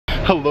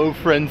Hello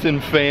friends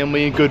and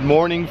family, and good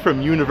morning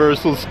from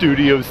Universal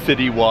Studios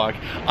City Walk.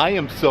 I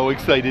am so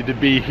excited to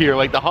be here.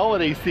 Like, the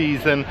holiday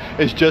season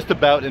is just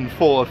about in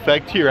full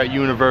effect here at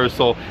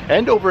Universal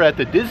and over at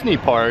the Disney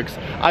parks.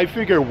 I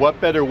figure what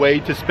better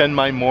way to spend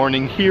my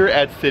morning here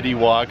at City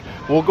Walk.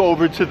 We'll go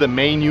over to the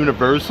main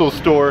Universal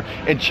store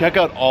and check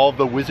out all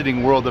the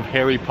Wizarding World of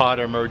Harry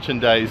Potter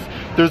merchandise.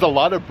 There's a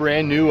lot of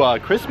brand new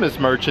Christmas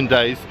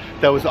merchandise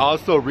that was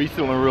also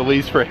recently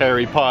released for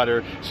Harry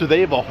Potter, so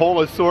they have a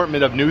whole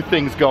assortment of new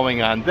things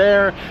going on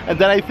there. And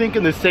then I think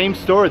in the same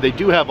store they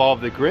do have all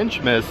of the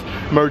Grinchmas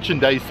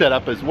merchandise set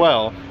up as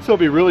well, so it'll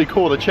be really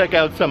cool to check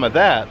out some of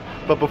that.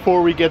 But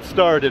before we get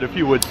started, if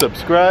you would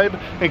subscribe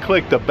and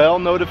click the bell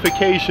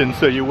notification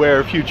so you're aware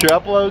of future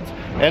uploads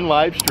and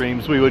live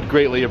streams, we would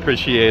greatly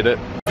appreciate it.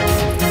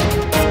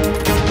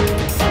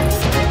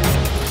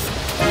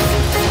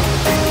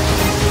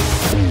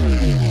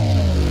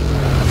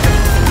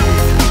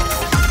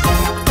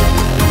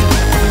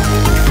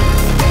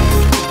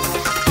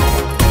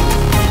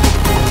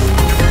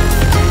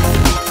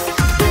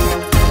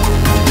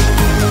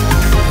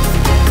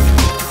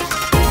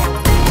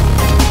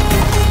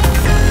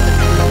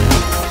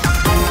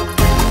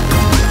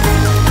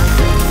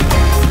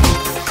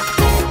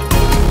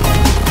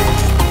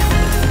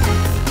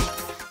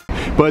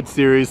 But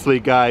seriously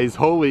guys,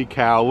 holy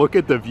cow, look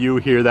at the view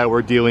here that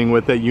we're dealing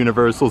with at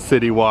Universal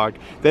City Walk.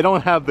 They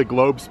don't have the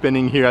globe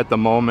spinning here at the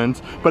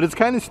moment, but it's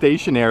kind of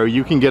stationary.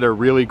 You can get a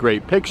really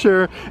great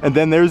picture, and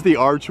then there's the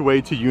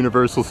archway to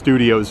Universal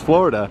Studios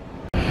Florida.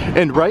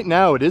 And right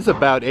now it is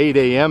about 8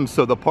 a.m.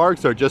 so the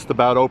parks are just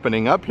about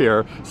opening up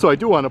here. So I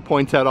do want to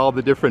point out all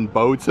the different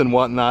boats and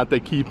whatnot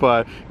that keep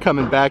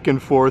coming back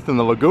and forth in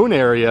the lagoon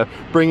area,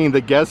 bringing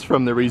the guests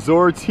from the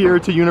resorts here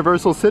to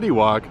Universal City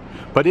Walk.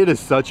 But it is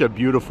such a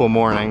beautiful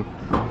morning.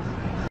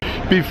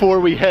 Before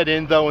we head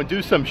in though and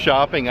do some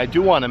shopping, I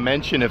do want to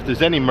mention if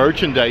there's any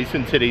merchandise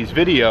in today's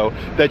video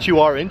that you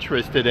are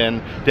interested in,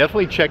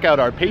 definitely check out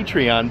our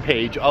Patreon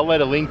page. I'll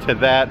let a link to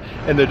that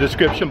in the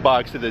description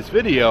box of this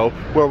video,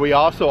 where we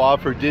also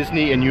offer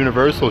Disney and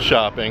Universal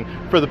shopping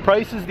for the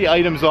prices the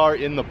items are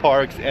in the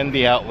parks and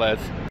the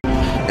outlets.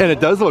 And it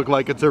does look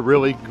like it's a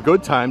really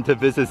good time to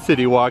visit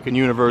City Walk and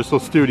Universal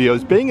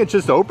Studios. Being it's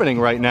just opening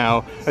right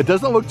now, it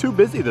doesn't look too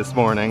busy this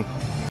morning.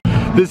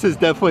 This is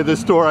definitely the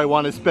store I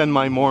want to spend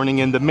my morning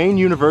in, the main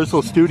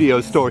Universal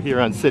Studios store here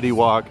on City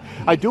Walk.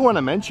 I do want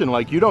to mention,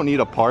 like, you don't need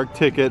a park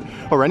ticket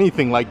or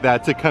anything like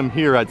that to come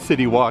here at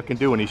City Walk and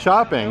do any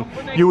shopping.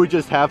 You would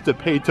just have to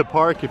pay to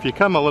park if you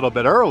come a little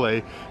bit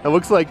early. It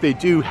looks like they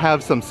do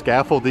have some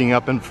scaffolding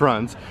up in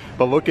front,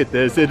 but look at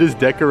this, it is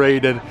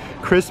decorated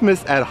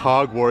Christmas at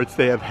Hogwarts.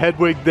 They have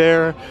Hedwig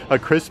there, a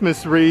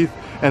Christmas wreath,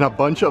 and a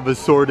bunch of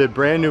assorted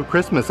brand new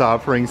Christmas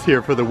offerings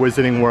here for the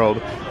Wizarding World.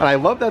 And I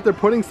love that they're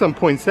putting some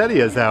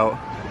poinsettias out.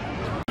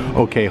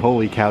 Okay,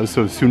 holy cow,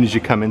 so as soon as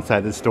you come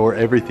inside the store,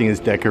 everything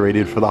is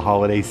decorated for the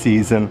holiday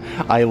season.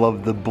 I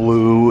love the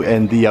blue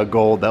and the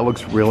gold. That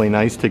looks really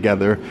nice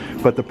together.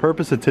 But the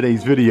purpose of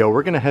today's video,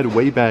 we're gonna head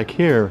way back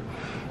here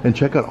and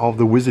check out all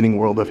the Wizarding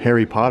World of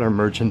Harry Potter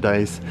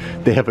merchandise.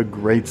 They have a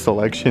great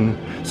selection,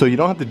 so you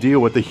don't have to deal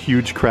with the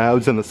huge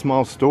crowds and the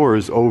small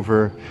stores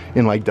over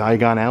in like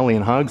Diagon Alley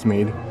and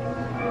Hogsmeade.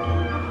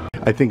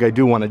 I think I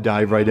do want to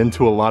dive right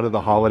into a lot of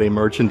the holiday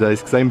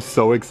merchandise because I'm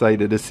so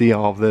excited to see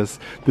all of this.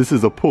 This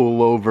is a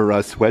pullover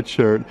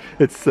sweatshirt.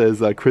 It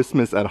says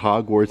Christmas at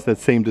Hogwarts, that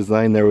same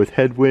design there with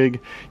Hedwig.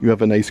 You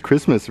have a nice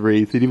Christmas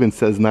wreath. It even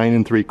says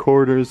 9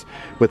 3/4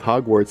 with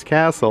Hogwarts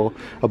Castle.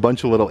 A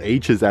bunch of little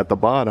H's at the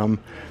bottom.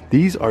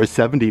 These are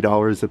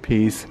 $70 a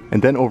piece.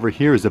 And then over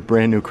here is a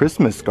brand new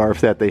Christmas scarf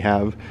that they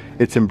have.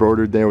 It's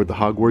embroidered there with the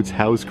Hogwarts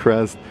house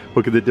crest.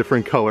 Look at the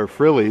different color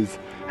frillies.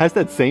 Has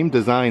that same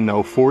design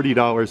though,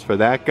 $40 for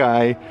that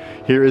guy.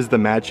 Here is the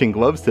matching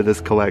gloves to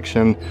this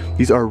collection.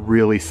 These are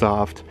really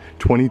soft,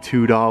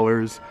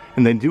 $22.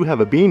 And they do have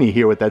a beanie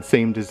here with that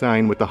same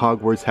design with the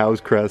Hogwarts house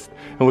crest.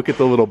 And look at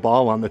the little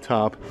ball on the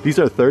top. These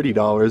are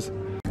 $30.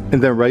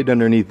 And then right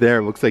underneath there,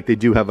 it looks like they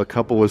do have a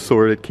couple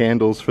assorted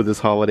candles for this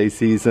holiday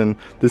season.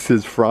 This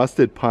is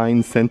Frosted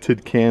Pine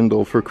Scented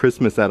Candle for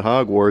Christmas at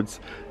Hogwarts.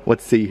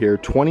 Let's see here,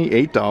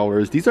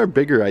 $28. These are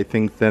bigger, I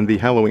think, than the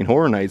Halloween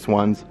Horror Nights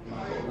ones.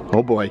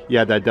 Oh boy,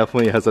 yeah, that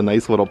definitely has a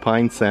nice little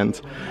pine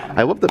scent.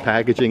 I love the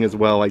packaging as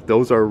well, like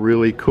those are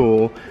really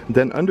cool.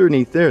 Then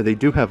underneath there, they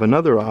do have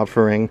another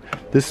offering.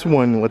 This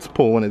one, let's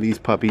pull one of these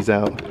puppies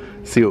out.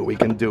 See what we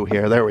can do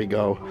here, there we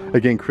go.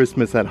 Again,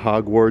 Christmas at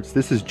Hogwarts.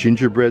 This is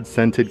gingerbread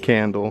scented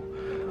candle.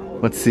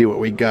 Let's see what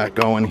we got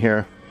going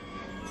here.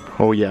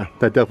 Oh yeah,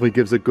 that definitely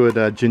gives a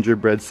good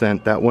gingerbread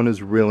scent. That one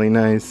is really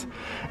nice.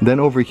 And then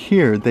over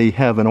here, they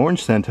have an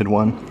orange scented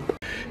one.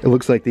 It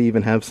looks like they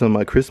even have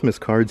some Christmas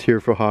cards here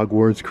for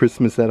Hogwarts.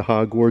 Christmas at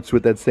Hogwarts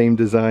with that same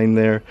design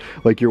there.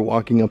 Like you're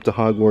walking up to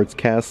Hogwarts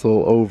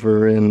Castle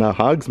over in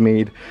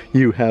Hogsmeade.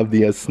 You have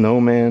the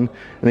snowman.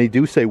 And they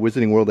do say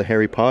Wizarding World of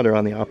Harry Potter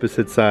on the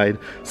opposite side.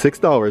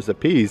 $6 a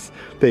piece.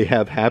 They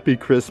have Happy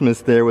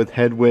Christmas there with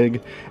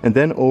Hedwig. And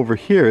then over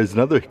here is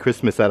another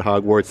Christmas at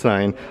Hogwarts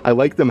sign. I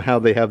like them how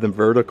they have them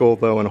vertical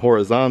though and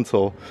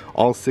horizontal.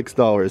 All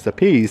 $6 a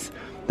piece.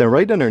 Then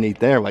right underneath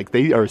there, like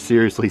they are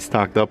seriously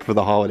stocked up for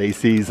the holiday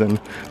season.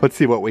 Let's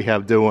see what we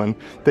have doing.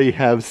 They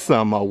have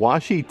some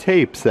washi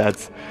tape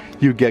sets.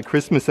 You get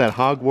Christmas at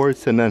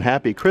Hogwarts and then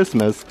Happy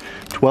Christmas.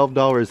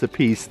 $12 a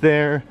piece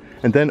there.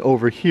 And then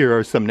over here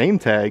are some name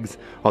tags.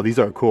 Oh, these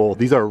are cool.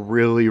 These are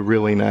really,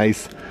 really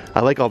nice.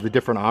 I like all the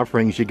different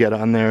offerings you get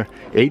on there.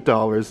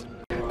 $8.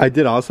 I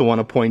did also want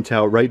to point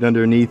out right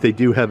underneath they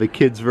do have a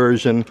kids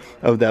version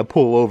of that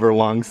pullover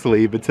long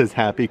sleeve. It says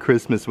Happy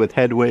Christmas with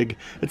Hedwig.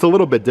 It's a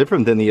little bit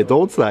different than the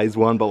adult size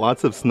one, but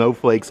lots of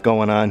snowflakes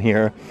going on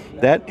here.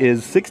 That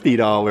is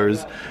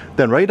 $60.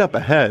 Then right up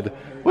ahead,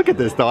 look at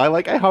this though. I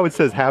like how it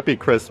says Happy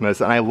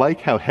Christmas, and I like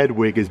how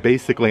Hedwig is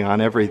basically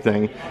on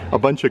everything. A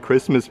bunch of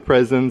Christmas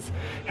presents.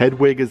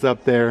 Hedwig is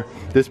up there.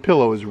 This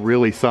pillow is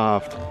really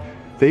soft.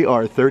 They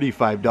are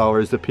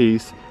 $35 a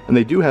piece. And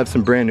they do have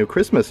some brand new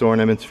Christmas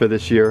ornaments for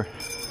this year.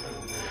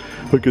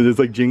 Look at this,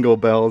 like jingle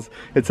bells.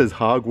 It says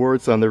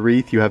Hogwarts on the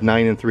wreath. You have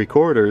 9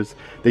 3/4.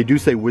 They do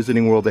say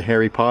Wizarding World of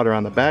Harry Potter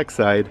on the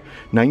backside.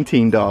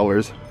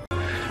 $19.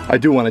 I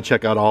do want to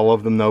check out all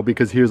of them though,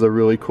 because here's a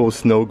really cool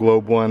snow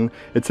globe one.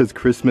 It says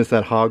Christmas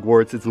at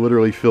Hogwarts. It's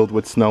literally filled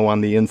with snow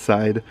on the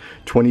inside.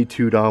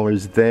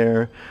 $22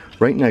 there.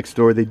 Right next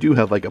door they do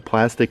have like a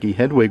plasticky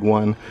Hedwig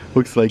one.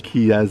 Looks like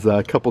he has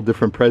a couple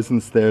different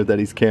presents there that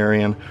he's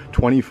carrying.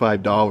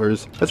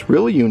 $25. That's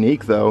really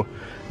unique though.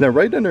 Now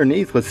right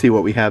underneath, let's see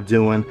what we have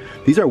doing.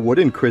 These are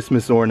wooden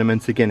Christmas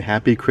ornaments. Again,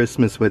 Happy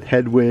Christmas with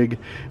Hedwig.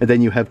 And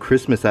then you have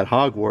Christmas at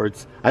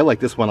Hogwarts. I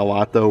like this one a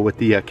lot though with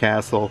the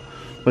castle.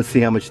 Let's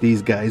see how much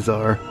these guys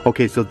are.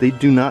 Okay, so they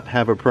do not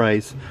have a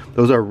price.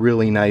 Those are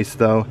really nice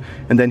though.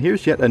 And then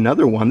here's yet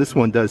another one. This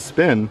one does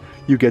spin.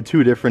 You get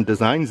 2 different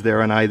designs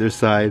there on either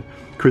side.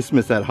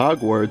 Christmas at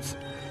Hogwarts,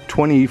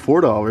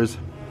 $24.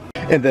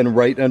 And then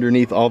right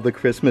underneath all the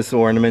Christmas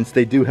ornaments,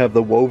 they do have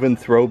the woven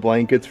throw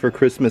blankets for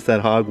Christmas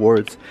at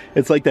Hogwarts.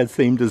 It's like that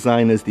same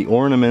design as the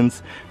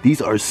ornaments.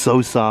 These are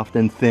so soft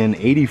and thin,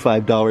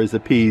 $85 a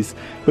piece.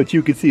 But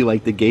you can see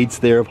like the gates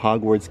there of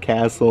Hogwarts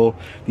Castle.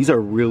 These are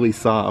really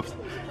soft.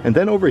 And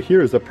then over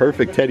here is a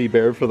perfect teddy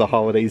bear for the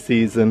holiday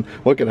season.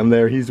 Look at him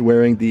there. He's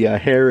wearing the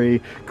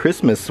Harry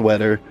Christmas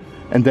sweater.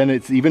 And then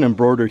it's even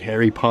embroidered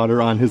Harry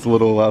Potter on his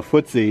little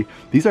footsie.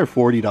 These are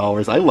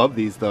 $40. I love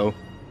these though.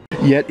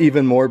 Yet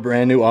even more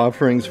brand new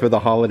offerings for the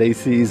holiday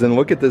season.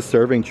 Look at this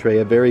serving tray,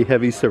 a very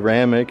heavy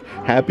ceramic.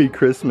 Happy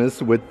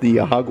Christmas with the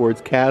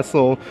Hogwarts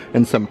Castle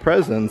and some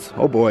presents.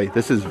 Oh boy,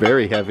 this is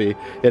very heavy.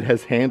 It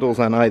has handles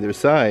on either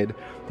side.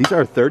 These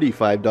are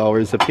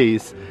 $35 a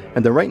piece.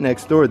 And then right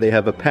next door they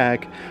have a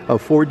pack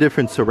of 4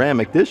 different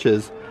ceramic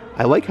dishes.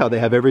 I like how they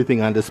have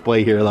everything on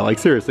display here though. Like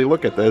seriously,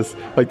 look at this.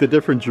 Like the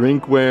different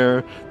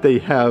drinkware. They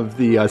have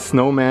the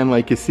snowman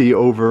like you see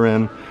over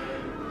in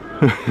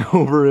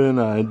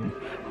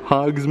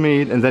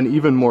Hogsmeade, and then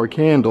even more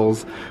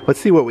candles. Let's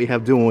see what we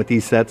have doing with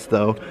these sets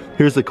though.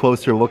 Here's a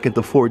closer look at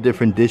the 4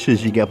 different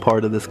dishes you get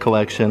part of this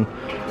collection.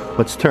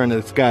 Let's turn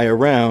this guy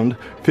around.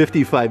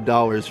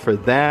 $55 for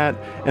that.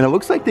 And it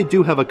looks like they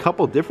do have a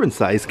couple different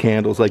size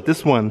candles. Like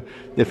this one,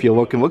 if you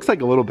look, it looks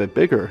like a little bit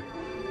bigger.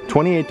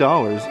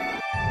 $28.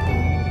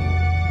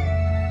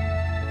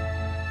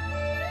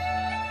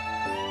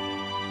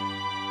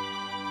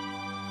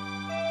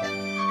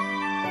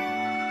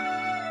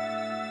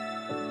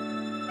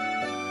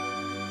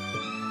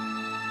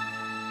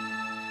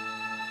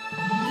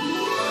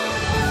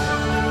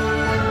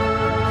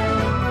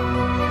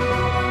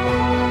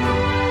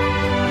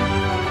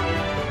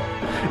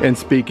 And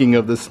speaking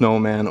of the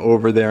snowman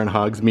over there in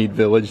Hogsmeade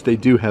Village, they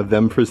do have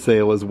them for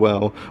sale as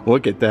well.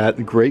 Look at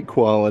that, great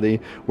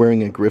quality,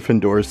 wearing a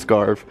Gryffindor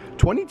scarf.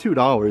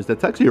 $22,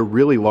 that's actually a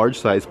really large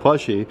size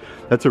plushie.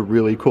 That's a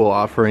really cool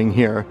offering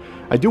here.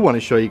 I do want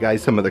to show you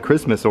guys some of the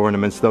Christmas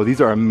ornaments though. These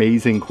are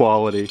amazing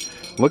quality.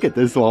 Look at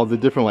this, all the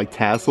different like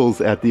tassels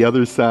at the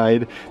other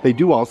side. They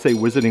do all say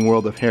Wizarding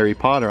World of Harry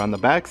Potter on the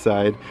back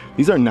side.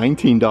 These are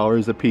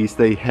 $19 a piece.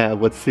 They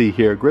have, let's see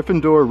here,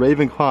 Gryffindor,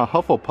 Ravenclaw,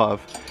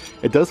 Hufflepuff.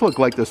 It does look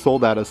like they're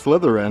sold out of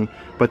Slytherin,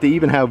 but they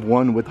even have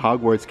one with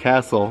Hogwarts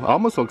Castle. It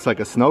almost looks like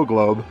a snow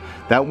globe.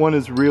 That one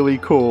is really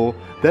cool.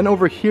 Then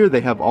over here they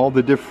have all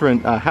the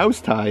different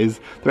house ties.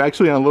 They're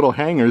actually on little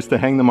hangers to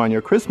hang them on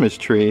your Christmas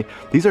tree.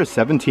 These are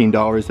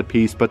 $17 a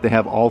piece, but they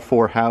have all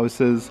 4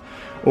 houses.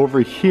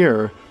 Over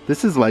here,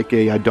 this is like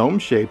a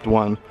dome-shaped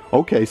one.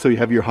 Okay, so you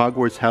have your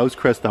Hogwarts house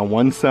crest on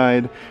one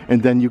side,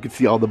 and then you can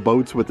see all the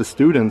boats with the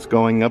students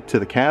going up to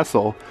the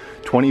castle.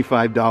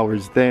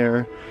 $25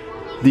 there.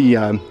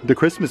 The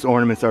Christmas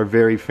ornaments are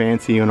very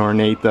fancy and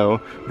ornate though.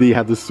 They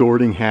have the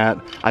sorting hat.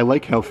 I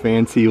like how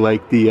fancy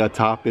like the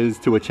top is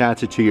to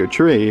attach it to your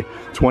tree.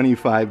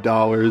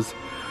 $25.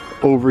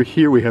 Over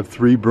here we have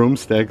 3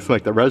 broomsticks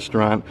like the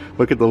restaurant.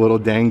 Look at the little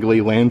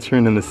dangly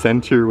lantern in the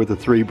center with the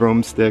 3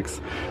 broomsticks.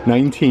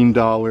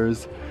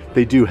 $19.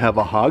 They do have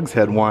a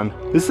hogshead one.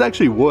 This is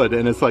actually wood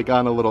and it's like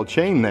on a little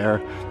chain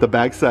there. The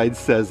backside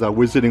says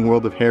Wizarding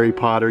World of Harry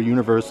Potter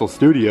Universal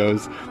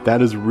Studios.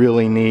 That is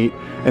really neat.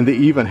 And they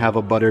even have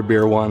a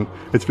butterbeer one.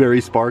 It's very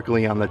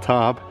sparkly on the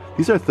top.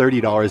 These are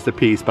 $30 a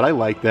piece, but I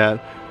like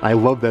that. I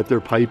love that they're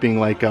piping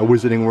like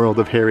Wizarding World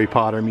of Harry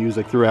Potter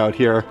music throughout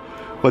here.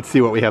 Let's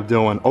see what we have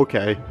doing.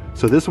 Okay,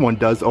 so this one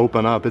does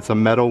open up. It's a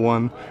metal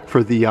one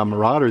for the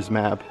Marauders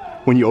map.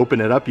 When you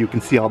open it up, you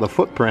can see all the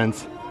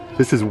footprints.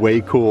 This is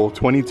way cool,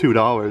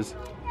 $22.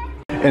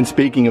 And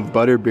speaking of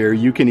butterbeer,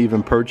 you can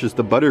even purchase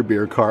the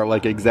butterbeer cart,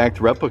 like exact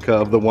replica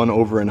of the one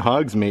over in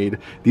Hogsmeade.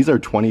 These are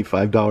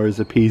 $25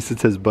 a piece. It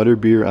says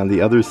butterbeer on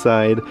the other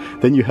side.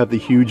 Then you have the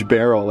huge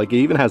barrel, like it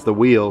even has the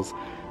wheels.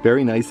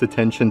 Very nice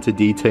attention to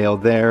detail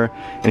there.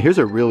 And here's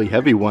a really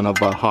heavy one of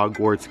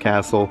Hogwarts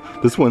Castle.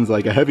 This one's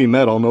like a heavy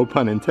metal, no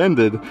pun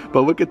intended.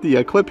 But look at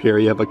the clip here.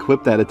 You have a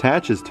clip that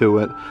attaches to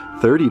it.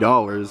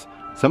 $30.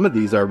 Some of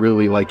these are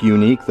really like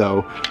unique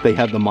though. They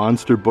have the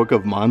Monster Book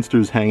of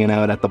Monsters hanging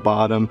out at the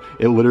bottom.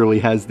 It literally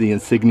has the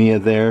insignia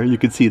there. You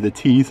can see the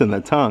teeth and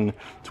the tongue.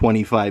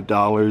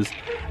 $25.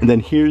 And then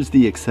here's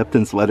the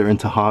acceptance letter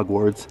into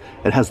Hogwarts.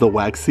 It has the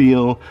wax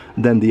seal.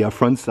 Then the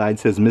front side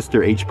says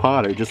Mr. H.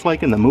 Potter, just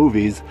like in the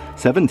movies.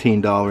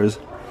 $17.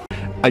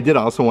 I did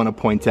also want to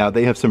point out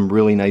they have some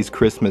really nice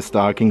Christmas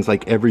stockings.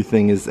 Like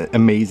everything is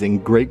amazing,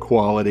 great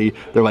quality.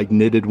 They're like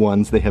knitted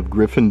ones. They have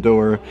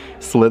Gryffindor,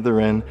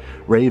 Slytherin,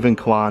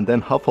 Ravenclaw, and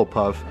then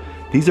Hufflepuff.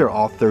 These are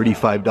all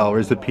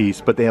 $35 a piece,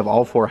 but they have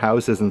all 4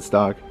 houses in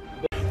stock.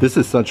 This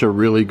is such a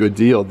really good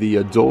deal. The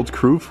adult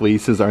crew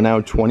fleeces are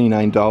now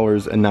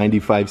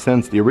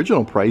 $29.95. The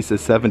original price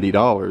is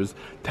 $70.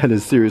 That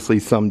is seriously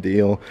some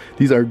deal.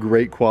 These are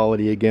great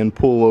quality. Again,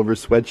 pullover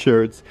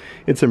sweatshirts.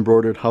 It's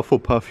embroidered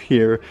Hufflepuff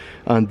here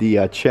on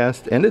the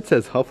chest, and it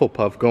says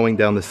Hufflepuff going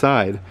down the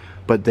side.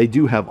 But they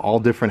do have all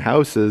different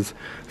houses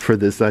for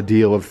this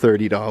deal of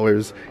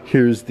 $30.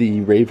 Here's the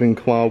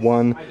Ravenclaw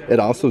one. It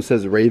also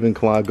says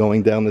Ravenclaw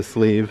going down the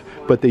sleeve.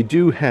 But they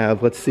do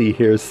have, let's see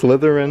here,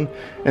 Slytherin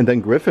and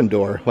then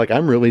Gryffindor. Like,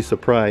 I'm really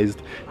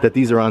surprised that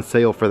these are on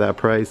sale for that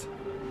price.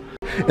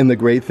 And the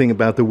great thing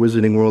about the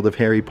Wizarding World of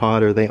Harry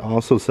Potter, they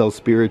also sell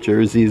spirit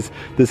jerseys.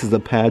 This is a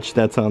patch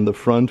that's on the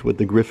front with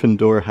the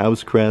Gryffindor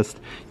house crest.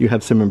 You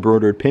have some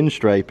embroidered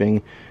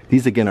pinstriping.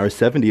 These again are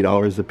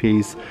 $70 a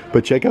piece,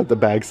 but check out the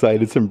back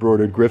side. It's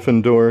embroidered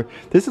Gryffindor.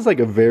 This is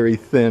like a very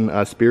thin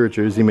spirit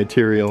jersey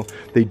material.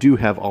 They do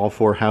have all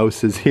 4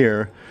 houses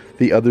here.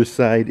 The other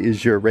side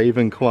is your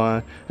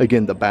Ravenclaw.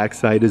 Again, the back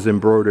side is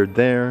embroidered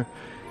there.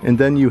 And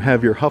then you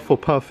have your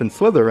Hufflepuff and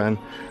Slytherin.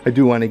 I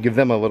do want to give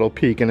them a little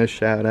peek and a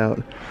shout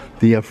out.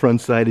 The front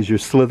side is your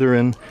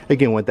Slytherin.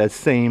 Again, with that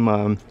same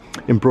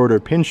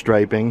embroidered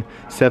pinstriping,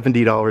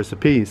 $70 a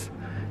piece.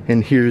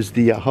 And here's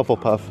the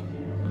Hufflepuff.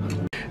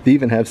 They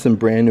even have some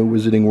brand new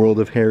Wizarding World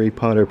of Harry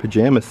Potter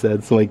pajama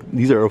sets. Like,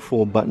 these are a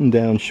full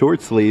button-down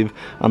short sleeve.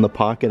 On the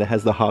pocket it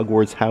has the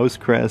Hogwarts house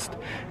crest.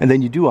 And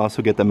then you do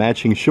also get the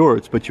matching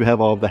shorts, but you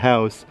have all of the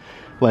house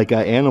like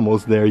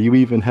animals there. You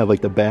even have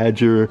like the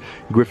Badger,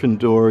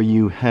 Gryffindor.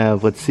 You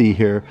have, let's see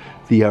here,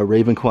 the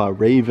Ravenclaw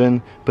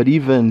Raven, but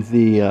even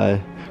the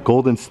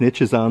Golden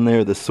Snitch is on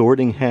there, the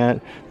Sorting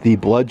Hat, the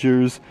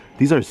Bludgers.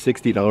 These are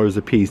 $60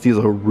 a piece. These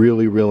are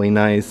really, really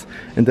nice.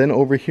 And then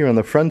over here on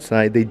the front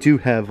side, they do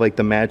have like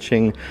the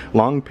matching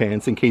long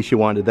pants in case you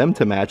wanted them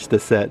to match the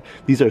set.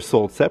 These are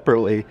sold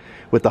separately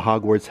with the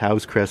Hogwarts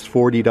house crest,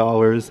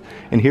 $40.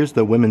 And here's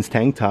the women's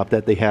tank top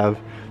that they have.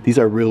 These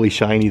are really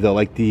shiny though,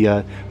 like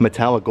the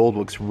metallic gold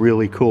looks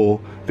really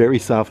cool. Very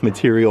soft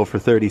material for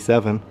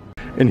 $37.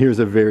 And here's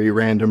a very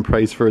random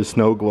price for a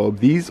snow globe.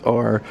 These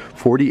are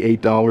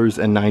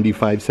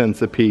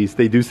 $48.95 a piece.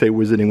 They do say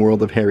Wizarding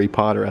World of Harry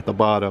Potter at the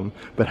bottom,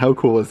 but how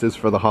cool is this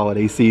for the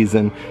holiday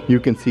season? You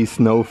can see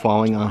snow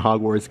falling on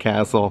Hogwarts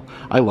Castle.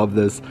 I love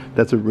this.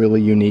 That's a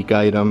really unique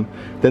item.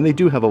 Then they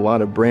do have a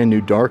lot of brand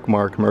new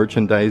Darkmark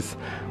merchandise.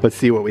 Let's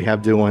see what we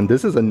have doing.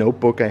 This is a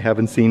notebook I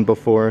haven't seen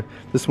before.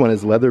 This one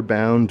is leather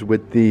bound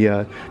with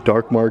the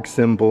Darkmark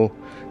symbol.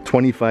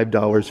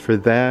 $25 for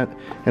that.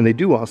 And they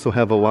do also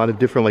have a lot of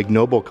different like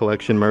Noble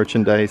Collection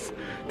merchandise.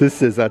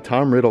 This is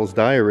Tom Riddle's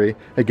diary.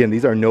 Again,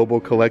 these are Noble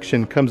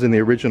Collection. Comes in the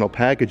original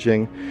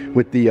packaging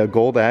with the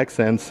gold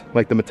accents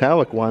like the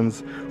metallic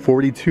ones.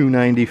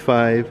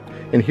 $42.95.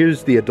 And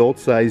here's the adult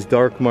size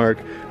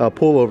Darkmark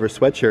pullover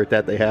sweatshirt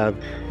that they have.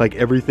 Like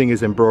everything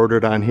is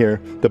embroidered on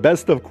here. The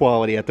best of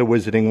quality at the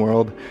Wizarding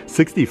World.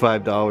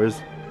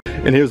 $65.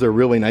 And here's a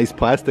really nice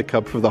plastic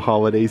cup for the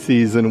holiday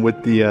season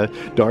with the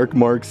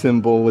Darkmark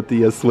symbol with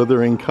the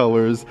Slytherin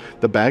colors.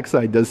 The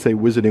backside does say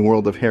Wizarding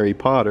World of Harry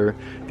Potter.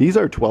 These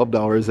are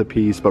 $12 a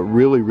piece, but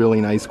really,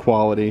 really nice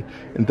quality.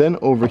 And then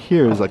over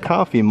here is a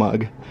coffee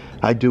mug.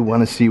 I do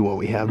want to see what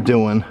we have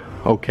doing.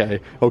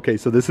 Okay,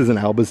 so this is an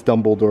Albus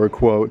Dumbledore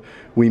quote.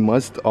 We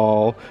must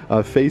all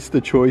face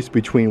the choice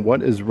between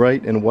what is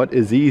right and what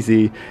is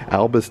easy.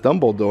 Albus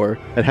Dumbledore.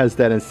 It has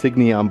that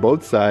insignia on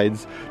both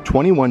sides.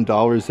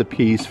 $21 a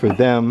piece for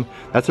them.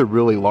 That's a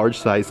really large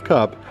size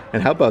cup.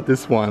 And how about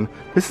this one?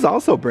 This is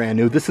also brand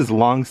new. This is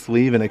long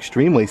sleeve and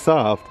extremely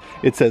soft.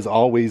 It says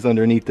always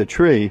underneath the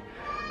tree.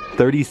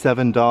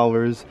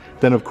 $37.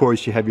 Then of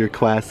course you have your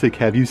classic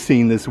Have You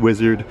Seen This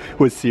Wizard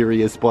with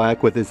Sirius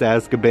Black with his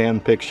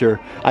Azkaban picture.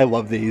 I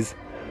love these.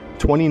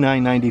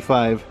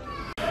 $29.95.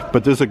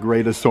 But there's a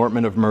great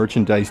assortment of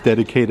merchandise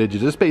dedicated to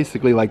just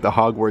basically like the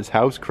Hogwarts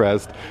house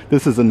crest.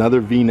 This is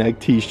another V-neck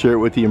t-shirt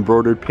with the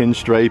embroidered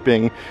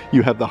pinstriping.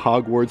 You have the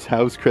Hogwarts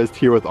house crest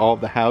here with all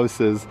the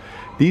houses.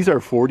 These are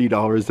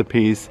 $40 a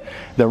piece.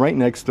 Then right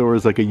next door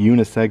is like a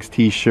unisex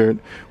t-shirt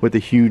with a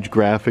huge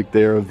graphic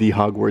there of the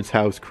Hogwarts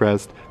house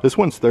crest. This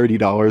one's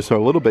 $30, so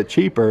a little bit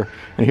cheaper.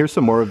 And here's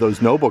some more of those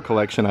Noble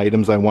Collection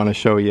items I want to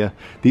show you.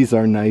 These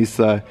are nice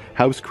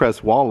house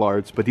crest wall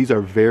arts, but these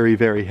are very,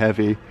 very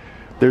heavy.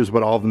 There's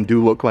what all of them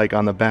do look like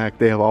on the back.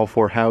 They have all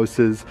 4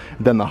 houses.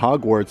 Then the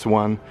Hogwarts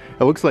one,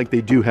 it looks like they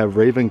do have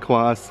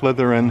Ravenclaw,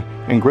 Slytherin,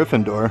 and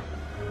Gryffindor.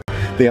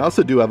 They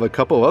also do have a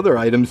couple other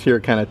items here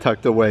kind of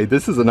tucked away.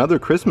 This is another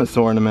Christmas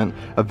ornament,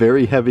 a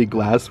very heavy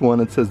glass one.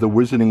 It says the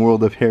Wizarding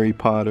World of Harry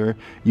Potter,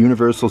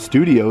 Universal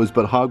Studios,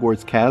 but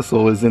Hogwarts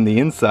Castle is in the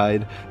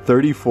inside.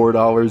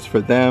 $34 for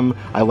them.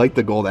 I like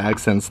the gold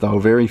accents though,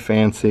 very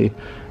fancy.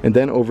 And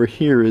then over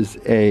here is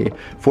a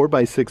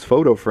 4x6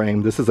 photo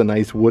frame. This is a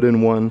nice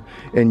wooden one,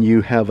 and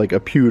you have like a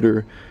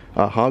pewter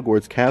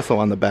Hogwarts Castle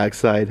on the back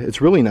side.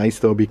 It's really nice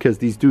though because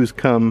these do's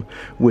come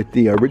with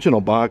the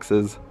original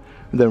boxes.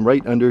 And then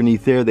right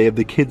underneath there they have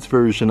the kids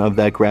version of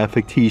that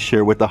graphic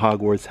t-shirt with the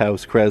Hogwarts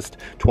house crest.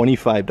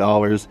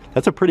 $25.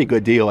 That's a pretty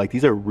good deal. Like,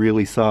 these are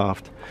really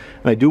soft.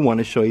 And I do want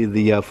to show you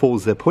the full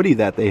zip hoodie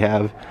that they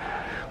have.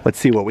 Let's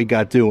see what we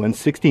got doing.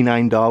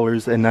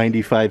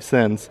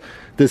 $69.95.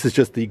 This is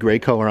just the gray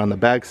color on the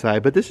back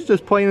side, but this is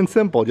just plain and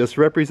simple, just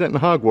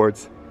representing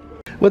Hogwarts.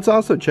 Let's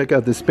also check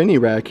out the spinny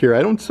rack here.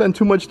 I don't spend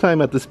too much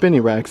time at the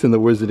spinny racks in the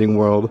Wizarding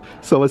World,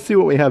 so let's see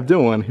what we have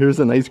doing. Here's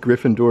a nice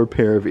Gryffindor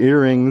pair of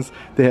earrings.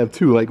 They have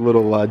 2 like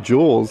little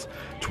jewels.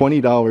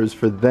 $20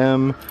 for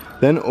them.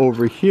 Then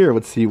over here,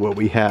 let's see what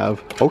we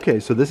have. Okay,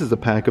 so this is a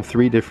pack of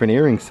 3 different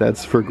earring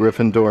sets for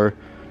Gryffindor.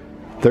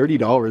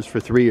 $30 for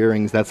 3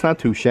 earrings. That's not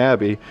too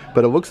shabby,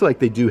 but it looks like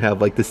they do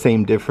have like the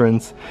same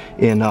difference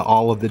in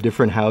all of the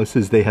different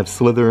houses. They have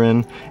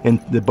Slytherin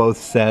in both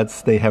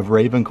sets. They have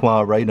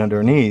Ravenclaw right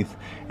underneath,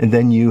 and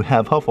then you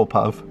have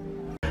Hufflepuff.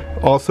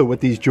 Also, with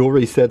these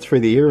jewelry sets for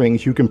the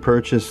earrings, you can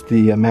purchase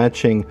the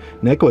matching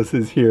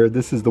necklaces here.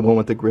 This is the one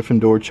with the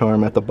Gryffindor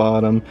charm at the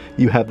bottom.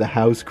 You have the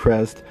house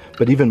crest,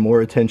 but even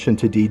more attention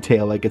to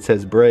detail, like it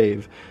says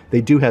Brave.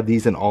 They do have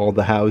these in all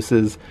the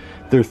houses.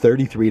 They're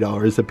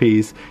 $33 a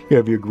piece. You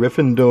have your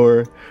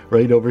Gryffindor.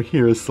 Right over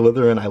here is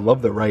Slytherin. I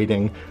love the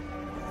writing.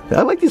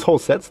 I like these whole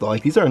sets though.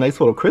 Like, these are nice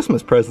little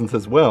Christmas presents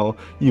as well.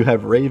 You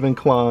have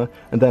Ravenclaw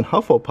and then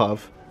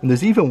Hufflepuff. And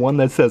there's even one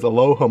that says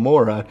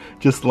Alohomora,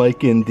 just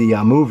like in the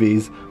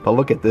movies. But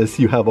look at this,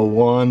 you have a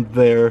wand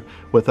there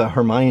with a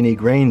Hermione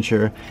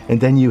Granger, and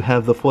then you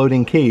have the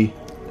floating key.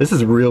 This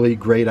is a really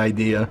great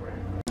idea.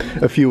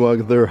 A few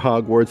other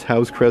Hogwarts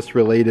house crest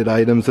related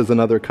items is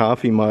another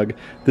coffee mug.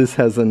 This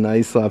has a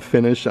nice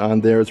finish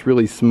on there. It's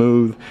really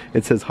smooth.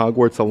 It says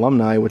Hogwarts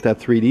Alumni with that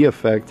 3D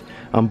effect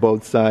on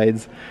both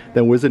sides.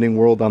 Then Wizarding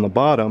World on the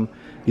bottom.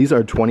 These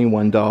are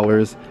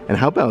 $21. And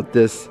how about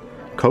this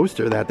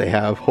coaster that they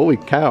have? Holy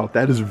cow,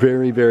 that is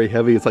very, very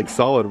heavy. It's like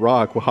solid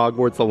rock with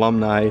Hogwarts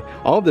Alumni.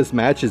 All of this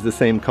matches the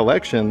same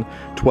collection.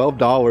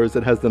 $12.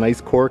 It has the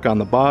nice cork on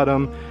the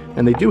bottom,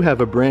 and they do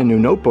have a brand new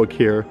notebook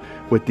here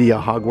with the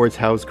Hogwarts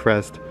house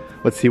crest.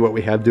 Let's see what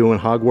we have doing.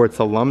 Hogwarts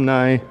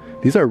Alumni.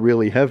 These are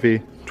really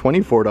heavy.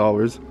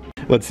 $24.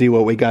 Let's see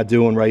what we got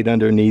doing right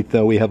underneath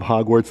though. We have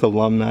Hogwarts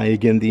Alumni,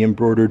 again the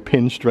embroidered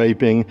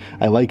pinstriping.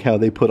 I like how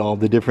they put all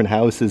the different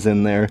houses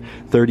in there.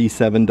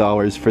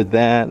 $37 for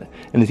that.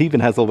 And it even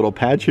has a little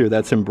patch here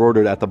that's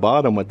embroidered at the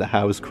bottom with the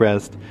house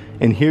crest.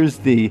 And here's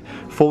the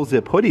full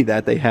zip hoodie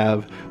that they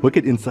have. Look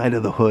at inside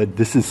of the hood.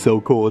 This is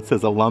so cool. It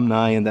says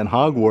Alumni and then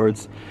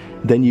Hogwarts.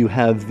 Then you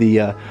have the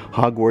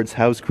Hogwarts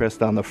house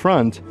crest on the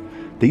front.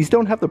 These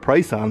don't have the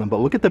price on them, but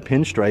look at the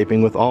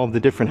pinstriping with all of the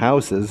different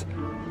houses.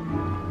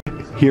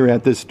 Here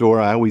at this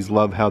store, I always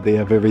love how they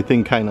have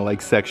everything kind of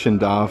like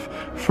sectioned off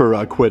for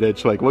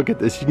Quidditch. Like, look at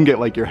this. You can get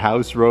like your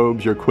house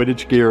robes, your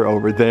Quidditch gear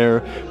over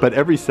there, but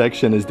every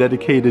section is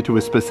dedicated to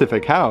a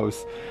specific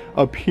house.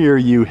 Up here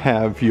you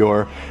have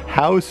your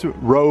house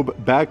robe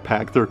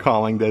backpack, they're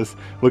calling this.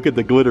 Look at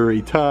the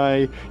glittery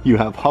tie. You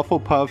have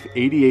Hufflepuff,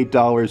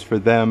 $88 for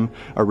them,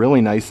 a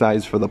really nice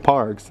size for the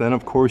parks. Then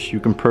of course you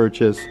can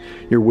purchase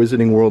your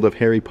Wizarding World of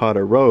Harry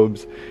Potter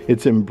robes.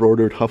 It's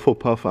embroidered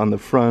Hufflepuff on the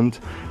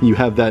front. You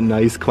have that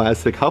nice nice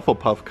classic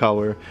Hufflepuff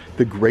color.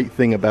 The great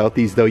thing about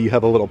these though, you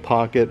have a little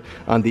pocket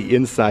on the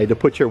inside to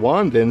put your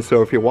wand in,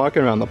 so if you're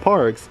walking around the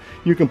parks,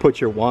 you can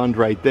put your wand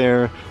right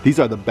there. These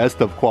are the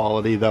best of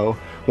quality though.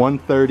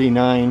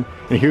 $139,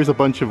 and here's a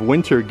bunch of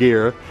winter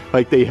gear,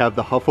 like they have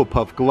the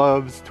Hufflepuff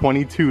gloves,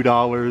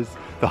 $22,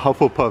 the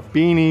Hufflepuff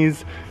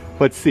beanies,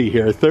 let's see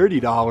here,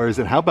 $30,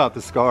 and how about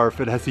the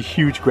scarf? It has a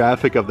huge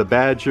graphic of the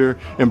badger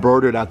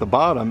embroidered at the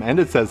bottom,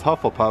 and it says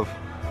Hufflepuff.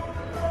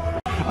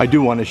 I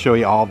do want to show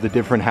you all of the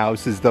different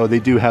houses though. They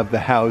do have the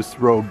house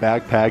robe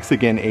backpacks,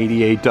 again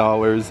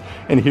 $88,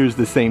 and here's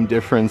the same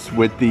difference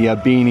with the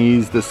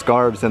beanies, the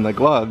scarves, and the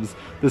gloves.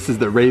 This is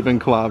the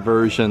Ravenclaw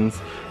versions,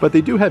 but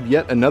they do have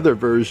yet another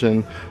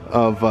version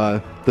of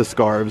the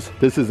scarves.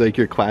 This is like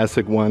your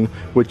classic one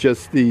with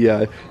just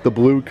the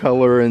blue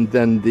color and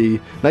then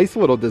the nice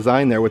little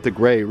design there with the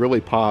gray.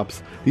 Really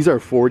pops. These are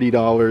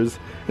 $40,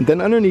 and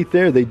then underneath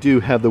there they do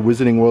have the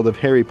Wizarding World of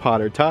Harry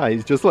Potter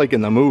ties, just like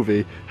in the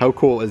movie. How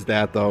cool is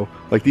that though?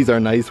 Like these are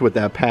nice with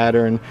that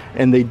pattern,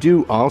 and they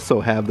do also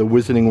have the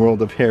Wizarding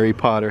World of Harry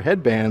Potter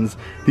headbands.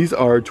 These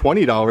are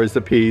 $20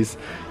 a piece.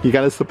 You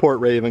gotta support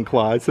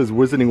Ravenclaw. It says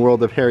Wizarding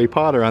World of Harry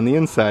Potter on the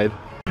inside.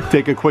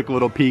 Take a quick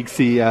little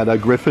peek-see at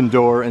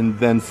Gryffindor and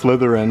then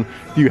Slytherin.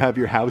 You have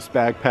your house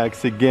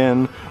backpacks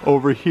again.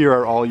 Over here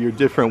are all your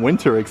different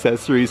winter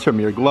accessories, from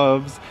your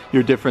gloves,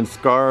 your different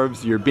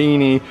scarves, your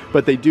beanie,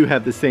 but they do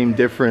have the same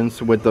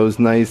difference with those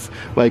nice,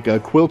 like a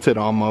quilted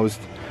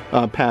almost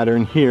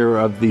pattern here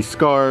of the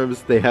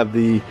scarves. They have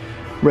the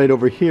right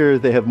over here,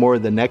 they have more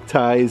of the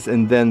neckties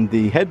and then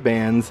the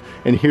headbands,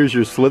 and here's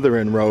your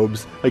Slytherin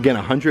robes. Again,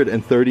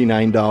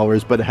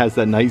 $139, but it has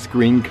that nice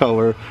green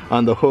color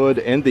on the hood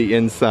and the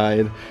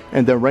inside.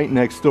 And then right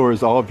next door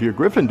is all of your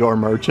Gryffindor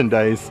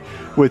merchandise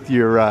with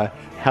your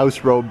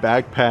house robe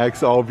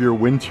backpacks, all of your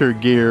winter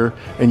gear,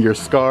 and your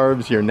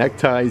scarves, your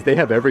neckties. They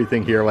have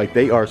everything here. Like,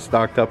 they are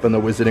stocked up in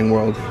the Wizarding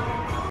World.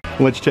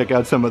 Let's check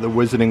out some of the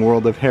Wizarding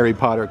World of Harry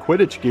Potter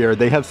Quidditch gear.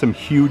 They have some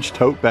huge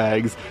tote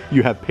bags.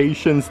 You have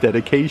patience,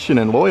 dedication,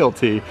 and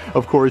loyalty.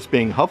 Of course,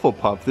 being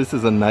Hufflepuff, this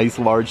is a nice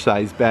large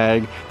size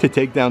bag to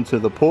take down to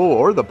the pool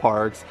or the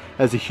parks.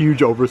 Has a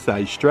huge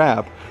oversized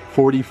strap,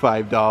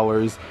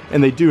 $45.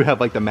 And they do have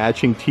like the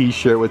matching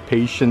t-shirt with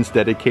patience,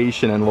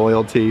 dedication, and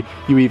loyalty.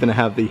 You even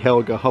have the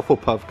Helga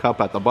Hufflepuff cup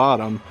at the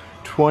bottom.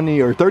 $20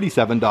 or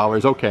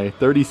 $37, okay,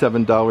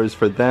 $37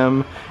 for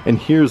them. And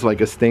here's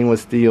like a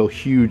stainless steel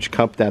huge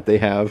cup that they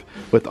have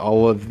with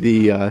all of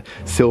the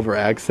silver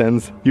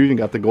accents. You even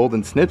got the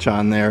golden snitch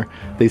on there.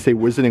 They say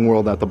Wizarding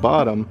World at the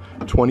bottom,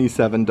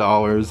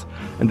 $27.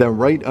 And then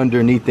right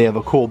underneath they have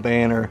a cool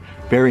banner,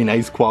 very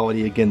nice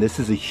quality. Again, this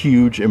is a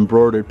huge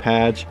embroidered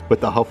patch with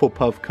the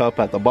Hufflepuff cup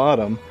at the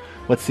bottom.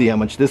 Let's see how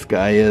much this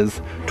guy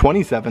is,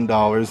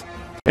 $27.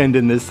 And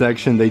in this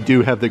section, they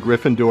do have the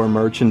Gryffindor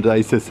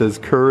merchandise that says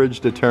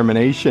courage,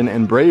 determination,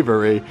 and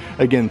bravery.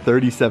 Again,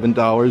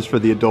 $37 for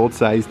the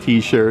adult-sized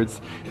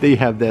t-shirts. They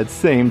have that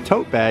same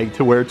tote bag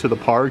to wear to the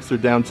parks or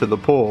down to the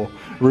pool.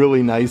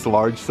 Really nice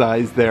large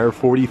size there,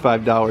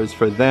 $45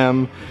 for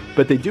them.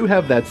 But they do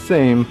have that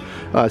same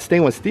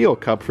stainless steel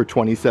cup for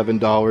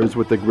 $27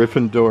 with the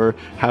Gryffindor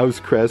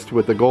house crest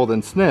with the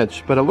golden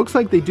snitch. But it looks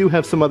like they do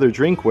have some other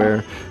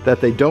drinkware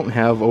that they don't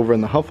have over in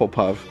the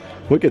Hufflepuff.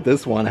 Look at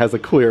this one, has a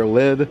clear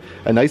lid,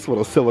 a nice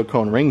little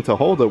silicone ring to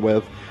hold it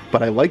with,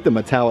 but I like the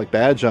metallic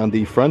badge on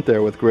the front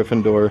there with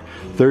Gryffindor,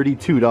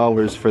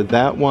 $32 for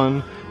that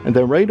one. And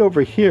then right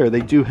over here, they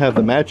do have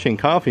the matching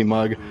coffee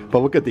mug, but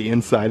look at the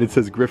inside, it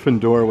says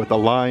Gryffindor with a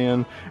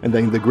lion, and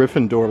then the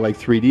Gryffindor like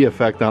 3D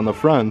effect on the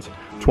front,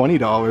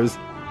 $20.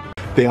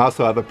 They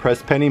also have a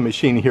press penny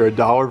machine here,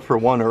 $1 for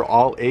one or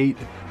all 8.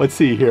 Let's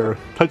see here,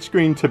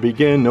 touchscreen to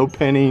begin, no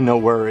penny, no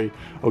worry.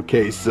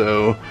 Okay,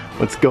 so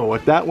let's go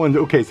with that one.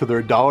 Okay, so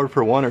they're $1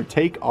 for one or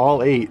take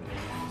all 8.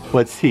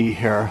 Let's see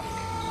here.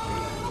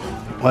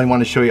 Well, I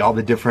want to show you all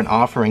the different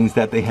offerings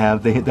that they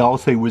have. They all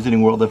say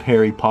Wizarding World of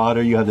Harry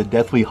Potter. You have the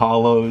Deathly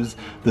Hallows,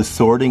 the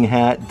Sorting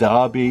Hat,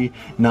 Dobby,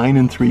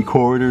 9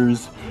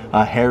 3/4,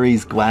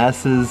 Harry's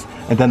glasses,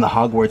 and then the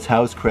Hogwarts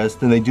house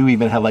crest. And they do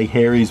even have like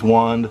Harry's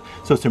wand.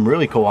 So some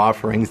really cool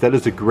offerings. That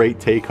is a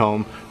great take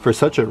home for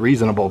such a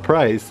reasonable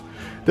price.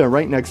 Then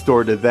right next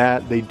door to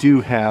that, they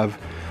do have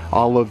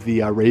all of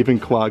the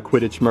Ravenclaw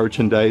Quidditch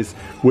merchandise,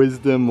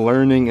 wisdom,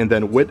 learning, and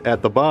then wit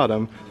at the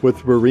bottom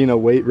with Rowena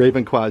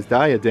Ravenclaw's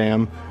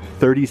diadem,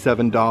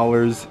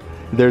 $37.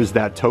 There's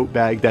that tote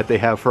bag that they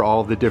have for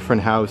all of the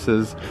different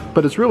houses.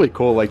 But it's really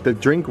cool, like the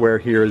drinkware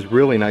here is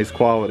really nice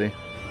quality.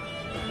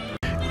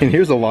 And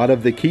here's a lot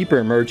of the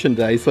Keeper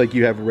merchandise, like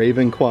you have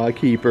Ravenclaw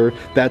Keeper,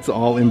 that's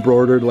all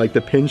embroidered, like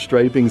the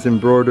pinstriping's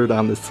embroidered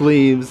on the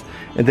sleeves.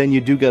 And then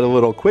you do get a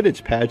little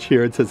Quidditch patch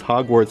here, it says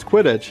Hogwarts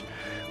Quidditch.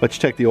 Let's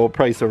check the old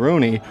price of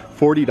Rooney,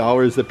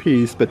 $40 a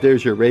piece, but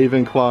there's your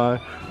Ravenclaw.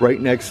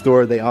 Right next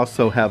door they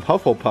also have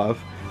Hufflepuff.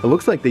 It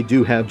looks like they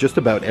do have just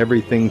about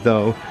everything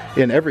though,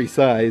 in every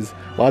size.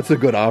 Lots of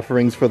good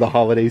offerings for the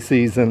holiday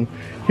season.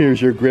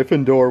 Here's your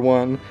Gryffindor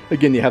one.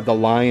 Again, you have the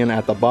lion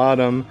at the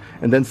bottom,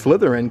 and then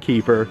Slytherin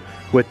Keeper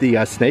with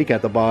the snake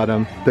at the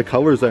bottom. The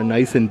colors are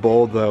nice and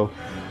bold though.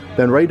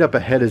 Then right up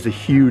ahead is a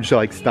huge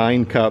like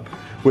Stein cup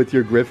with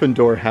your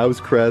Gryffindor house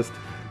crest.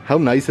 How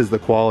nice is the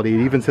quality?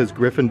 It even says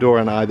Gryffindor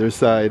on either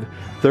side.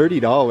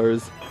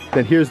 $30.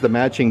 Then here's the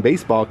matching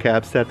baseball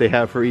caps that they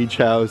have for each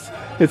house.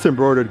 It's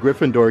embroidered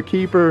Gryffindor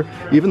keeper.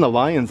 Even the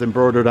lions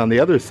embroidered on the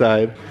other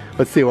side.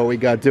 Let's see what we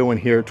got doing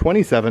here.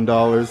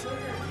 $27.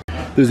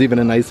 There's even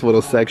a nice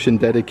little section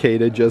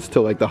dedicated just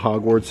to like the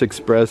Hogwarts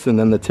Express and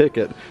then the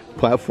ticket.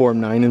 Platform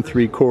 9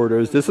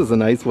 3/4. This is a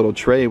nice little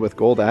tray with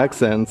gold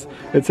accents.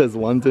 It says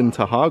London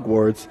to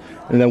Hogwarts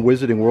and then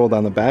Wizarding World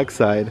on the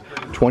backside.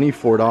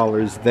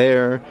 $24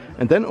 there.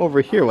 And then over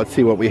here, let's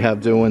see what we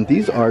have doing.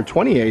 These are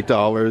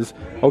 $28.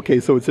 Okay,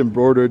 so it's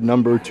embroidered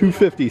number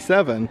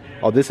 257.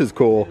 Oh, this is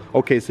cool.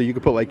 Okay, so you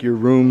could put like your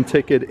room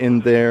ticket in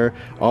there,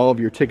 all of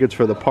your tickets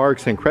for the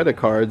parks and credit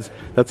cards.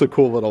 That's a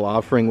cool little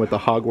offering with the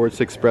Hogwarts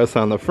Express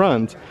on the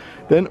front.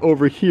 Then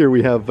over here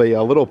we have a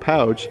little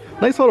pouch,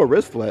 nice little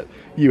wristlet.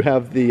 You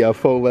have the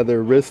faux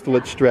leather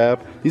wristlet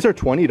strap. These are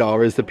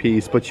 $20 a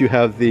piece, but you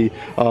have the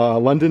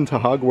London to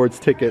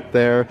Hogwarts ticket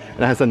there, and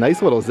it has a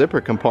nice little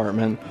zipper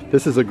compartment.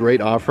 This is a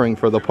great offering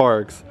for the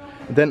parks.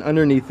 Then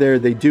underneath there,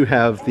 they do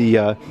have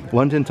the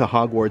London to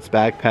Hogwarts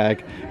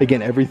backpack.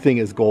 Again, everything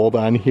is gold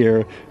on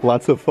here.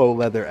 Lots of faux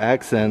leather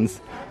accents.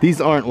 These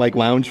aren't like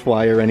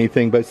Loungefly or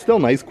anything, but still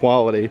nice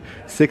quality.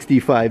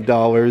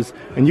 $65.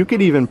 And you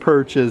could even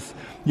purchase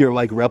your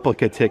like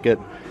replica ticket.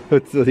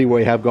 Let's see what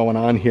we have going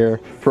on here.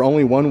 For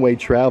only one-way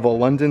travel,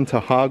 London to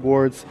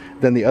Hogwarts.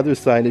 Then the other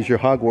side is your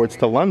Hogwarts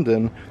to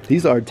London.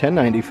 These are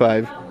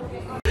 $10.95.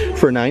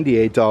 For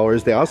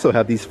 $98, they also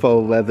have these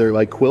faux leather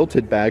like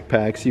quilted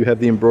backpacks. You have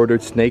the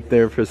embroidered snake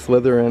there for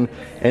Slytherin,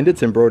 and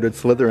it's embroidered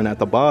Slytherin at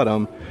the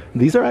bottom.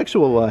 These are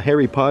actual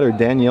Harry Potter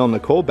Danielle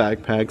Nicole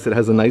backpacks. It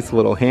has a nice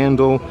little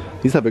handle.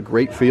 These have a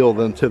great feel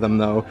to them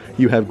though.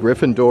 You have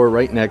Gryffindor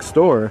right next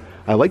door.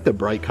 I like the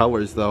bright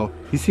colors though.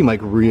 These seem like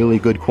really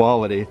good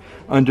quality.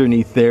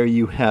 Underneath there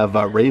you have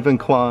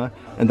Ravenclaw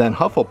and then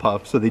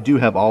Hufflepuff, so they do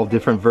have all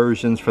different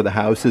versions for the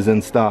houses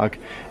in stock.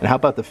 And how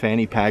about the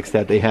fanny packs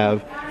that they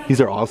have?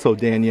 These are also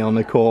Danielle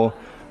Nicole.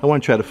 I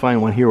want to try to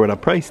find one here with a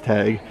price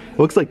tag. It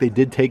looks like they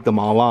did take them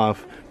all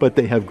off, but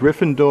they have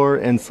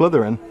Gryffindor and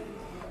Slytherin.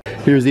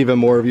 Here's even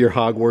more of your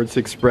Hogwarts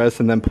Express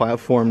and then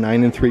platform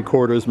 9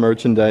 3/4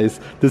 merchandise.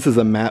 This is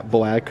a matte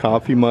black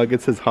coffee mug.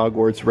 It says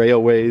Hogwarts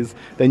Railways.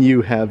 Then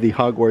you have the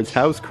Hogwarts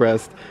house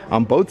crest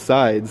on both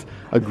sides.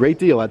 A great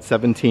deal at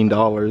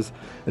 $17.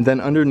 And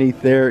then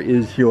underneath there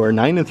is your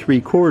 9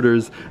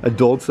 3/4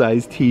 adult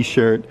size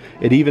t-shirt.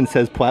 It even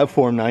says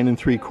platform 9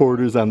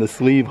 3/4 on the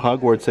sleeve,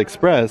 Hogwarts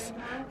Express.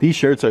 These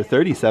shirts are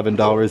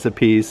 $37 a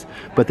piece,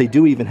 but they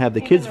do even have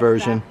the kids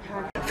version.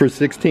 For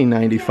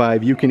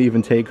 $16.95, you can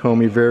even take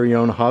home your very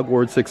own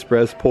Hogwarts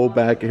Express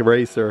pullback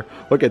eraser.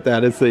 Look at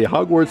that, it's the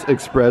Hogwarts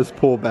Express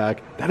pullback.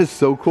 That is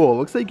so cool. It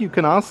looks like you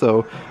can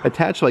also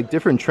attach like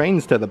different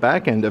trains to the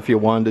back end if you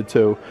wanted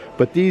to.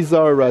 But these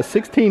are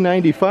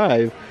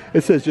 $16.95.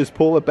 It says just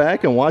pull it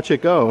back and watch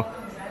it go.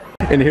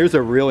 And here's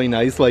a really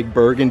nice like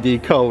burgundy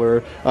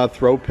color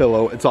throw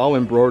pillow. It's all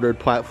embroidered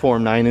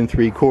platform 9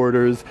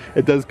 3/4.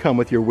 It does come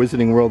with your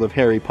Wizarding World of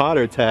Harry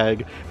Potter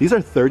tag. These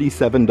are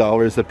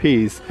 $37 a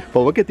piece.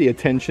 But look at the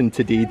attention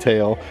to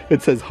detail.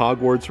 It says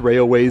Hogwarts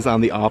Railways on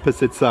the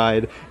opposite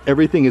side.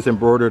 Everything is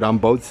embroidered on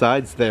both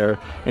sides there.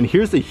 And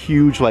here's a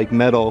huge like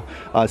metal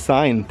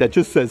sign that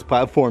just says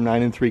platform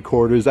 9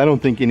 3/4. I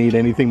don't think you need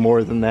anything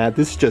more than that.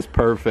 This is just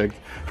perfect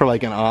for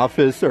like an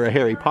office or a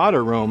Harry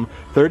Potter room.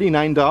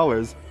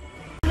 $39.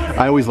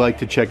 I always like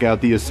to check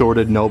out the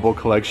assorted Noble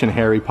Collection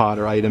Harry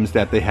Potter items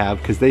that they have,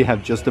 because they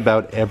have just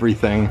about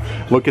everything.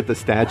 Look at the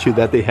statue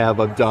that they have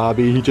of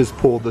Dobby. He just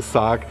pulled the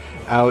sock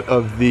out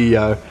of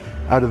the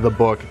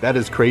book. That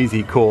is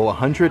crazy cool.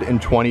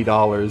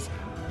 $120.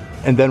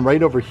 And then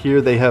right over here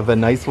they have a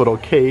nice little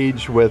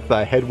cage with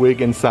a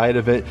Hedwig inside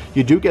of it.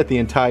 You do get the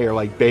entire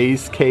like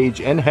base, cage,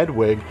 and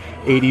Hedwig,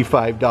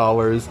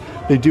 $85.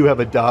 They do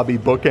have a Dobby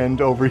bookend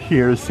over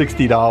here,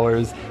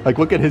 $60. Like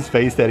look at his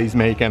face that he's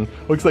making.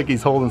 Looks like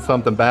he's holding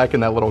something back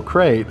in that little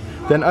crate.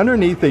 Then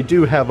underneath they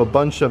do have a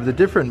bunch of the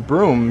different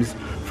brooms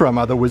from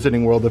the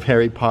Wizarding World of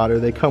Harry Potter.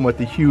 They come with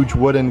the huge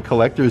wooden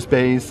collector's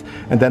base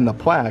and then the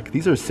plaque.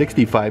 These are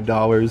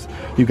 $65.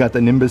 You got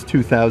the Nimbus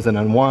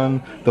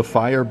 2001, the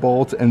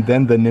Firebolt, and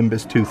then the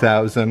Nimbus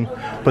 2000.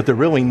 But the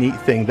really neat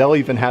thing, they'll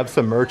even have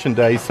some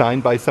merchandise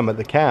signed by some of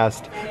the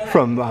cast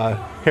from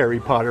Harry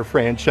Potter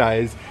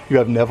franchise. You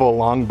have Neville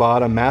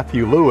Longbottom,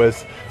 Matthew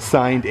Lewis,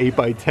 signed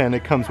 8x10.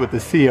 It comes with the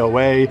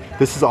COA.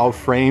 This is all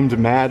framed,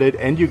 matted,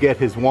 and you get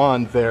his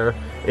wand there.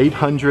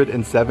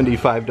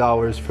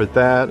 $875 for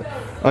that.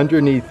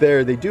 Underneath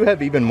there, they do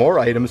have even more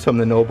items from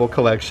the Noble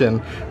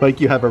Collection. Like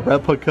you have a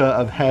replica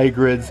of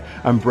Hagrid's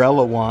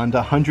umbrella wand,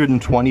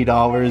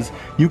 $120.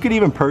 You could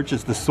even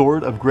purchase the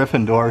Sword of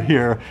Gryffindor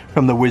here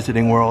from the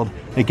Wizarding World.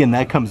 Again,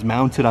 that comes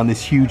mounted on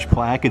this huge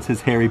plaque. It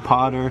says Harry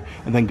Potter,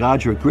 and then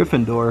Godric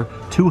Gryffindor,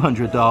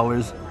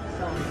 $200.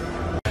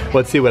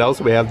 Let's see what else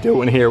we have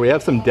doing here. We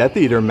have some Death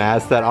Eater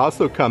masks that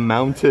also come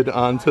mounted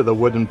onto the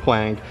wooden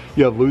plank.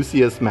 You have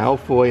Lucius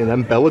Malfoy and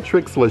then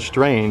Bellatrix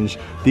Lestrange.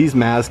 These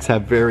masks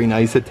have very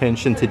nice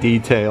attention to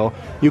detail.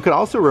 You could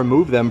also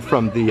remove them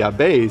from the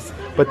base,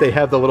 but they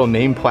have the little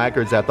name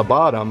placards at the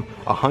bottom.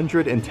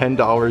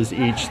 $110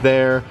 each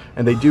there,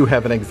 and they do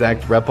have an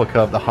exact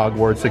replica of the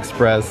Hogwarts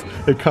Express.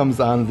 It comes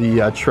on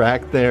the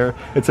track there.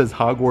 It says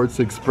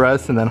Hogwarts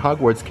Express and then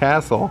Hogwarts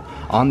Castle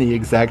on the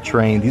exact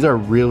train. These are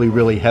really,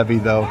 really heavy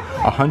though.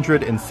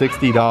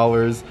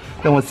 $160.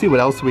 Then let's see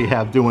what else we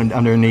have doing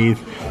underneath.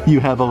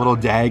 You have a little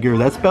dagger.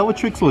 That's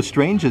Bellatrix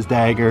Lestrange's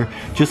dagger.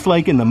 Just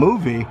like in the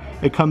movie,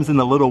 it comes in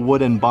the little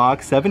wooden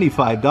box,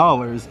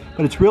 $75.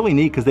 But it's really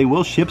neat because they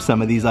will ship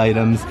some of these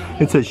items.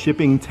 It says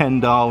shipping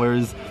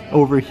 $10.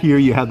 Over here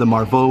you have the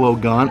Marvolo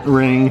Gaunt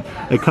ring.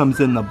 It comes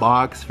in the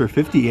box for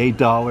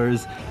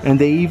 $58. And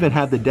they even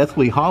have the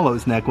Deathly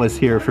Hallows necklace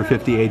here for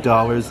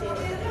 $58.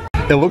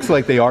 It looks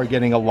like they are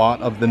getting a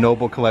lot of the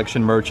Noble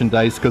Collection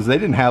merchandise because they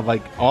didn't have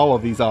like all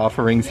of these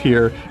offerings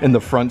here in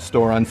the front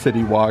store on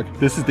City Walk.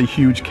 This is the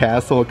huge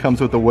castle. It comes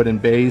with a wooden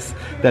base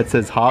that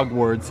says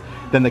Hogwarts.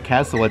 Then the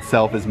castle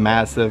itself is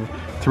massive.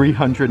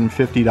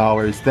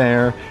 $350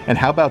 there. And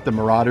how about the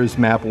Marauders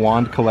Map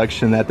wand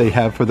collection that they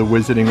have for the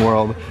Wizarding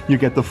World? You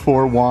get the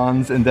 4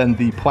 wands and then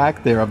the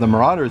plaque there of the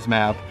Marauders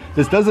Map.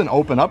 This doesn't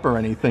open up or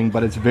anything,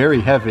 but it's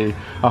very heavy.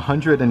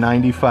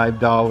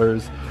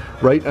 $195.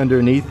 Right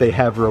underneath they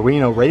have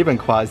Rowena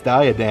Ravenclaw's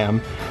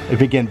diadem.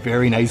 Again,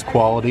 very nice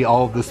quality,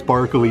 all of the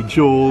sparkly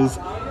jewels.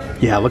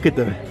 Yeah, look at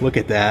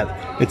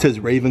that. It says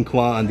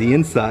Ravenclaw on the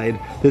inside.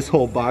 This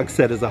whole box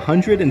set is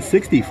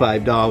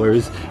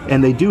 $165,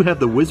 and they do have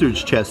the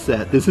Wizard's chest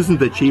set. This isn't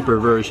the cheaper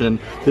version.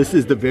 This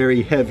is the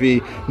very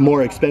heavy,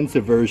 more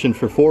expensive version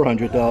for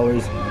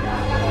 $400.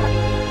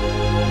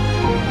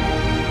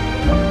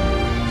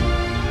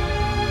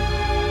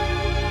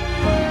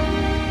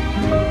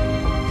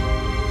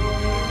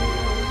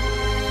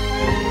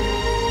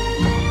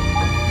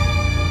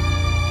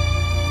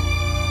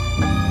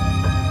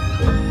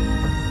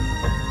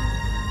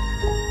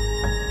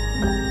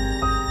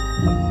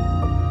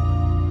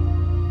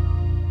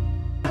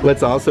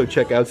 Let's also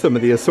check out some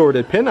of the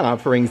assorted pin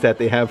offerings that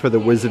they have for the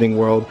Wizarding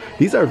World.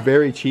 These are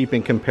very cheap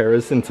in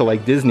comparison to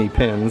like Disney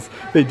pins.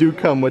 They do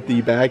come with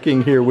the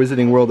backing here,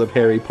 Wizarding World of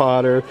Harry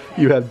Potter.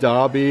 You have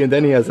Dobby, and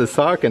then he has a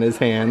sock in his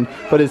hand,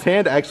 but his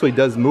hand actually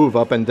does move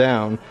up and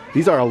down.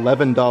 These are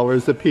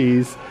 $11 a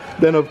piece.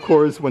 Then of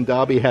course when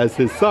Dobby has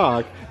his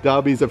sock,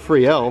 Dobby's a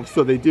free elf,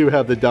 so they do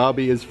have the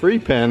Dobby is free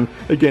pin.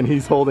 Again,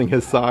 he's holding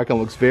his sock and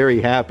looks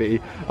very happy.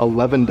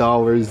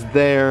 $11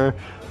 there.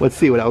 Let's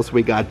see what else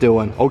we got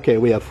doing. Okay,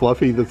 we have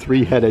Fluffy the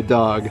three-headed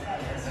dog.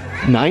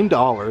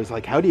 $9,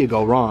 like how do you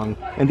go wrong?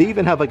 And they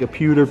even have like a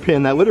pewter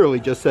pin that literally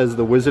just says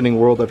the Wizarding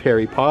World of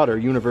Harry Potter,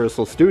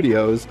 Universal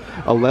Studios,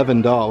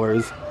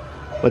 $11.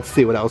 Let's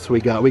see what else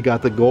we got. We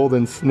got the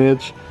golden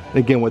snitch,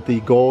 again with the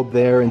gold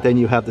there, and then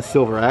you have the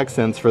silver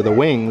accents for the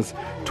wings,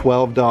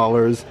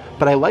 $12.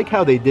 But I like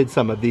how they did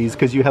some of these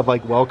because you have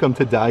like Welcome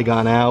to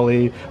Diagon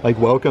Alley, like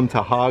Welcome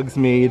to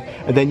Hogsmeade,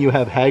 and then you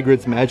have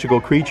Hagrid's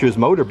Magical Creatures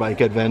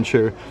Motorbike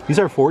Adventure. These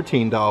are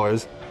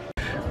 $14.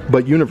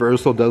 But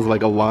Universal does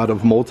like a lot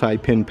of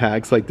multi-pin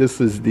packs. Like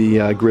this is the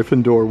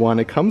Gryffindor one.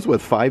 It comes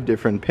with 5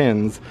 different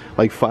pins.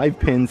 Like 5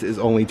 pins is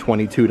only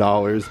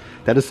 $22.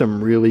 That is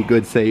some really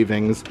good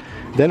savings.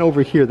 Then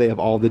over here they have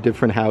all the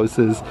different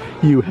houses.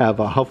 You have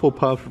a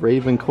Hufflepuff,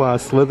 Ravenclaw,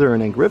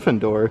 Slytherin, and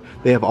Gryffindor.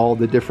 They have all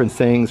the different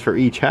sayings for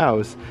each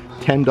house.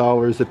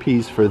 $10 a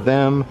piece for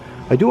them.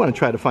 I do want to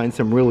try to find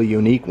some really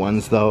unique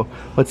ones though.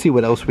 Let's see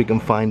what else we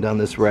can find on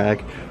this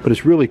rack. But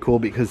it's really cool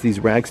because these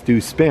racks do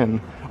spin.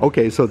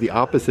 Okay, so the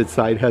opposite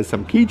side has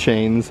some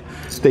keychains.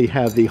 They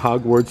have the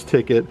Hogwarts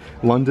ticket,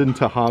 London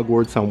to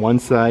Hogwarts on one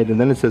side,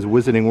 and then it says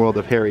Wizarding World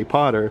of Harry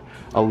Potter,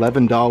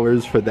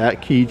 $11 for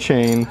that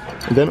keychain.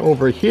 And then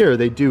over here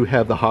they do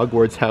have the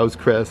Hogwarts house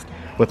crest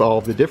with all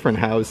of the different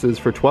houses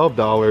for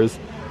 $12.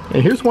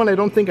 And here's one I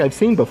don't think I've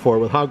seen before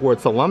with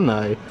Hogwarts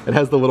alumni. It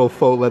has the little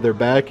faux leather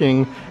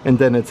backing and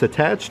then it's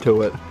attached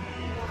to it.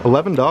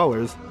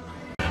 $11.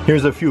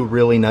 Here's a few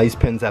really nice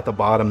pins at the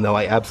bottom though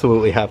I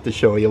absolutely have to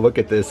show you. Look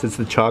at this, it's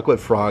the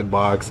chocolate frog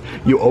box.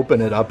 You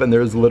open it up and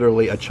there's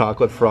literally a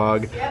chocolate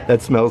frog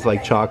that smells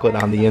like chocolate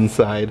on the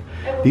inside.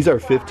 These are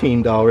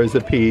 $15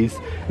 a piece.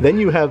 Then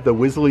you have the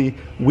Weasley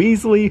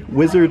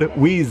Wizard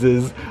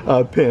Wheezes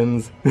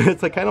pins.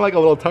 It's like, kind of like a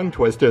little tongue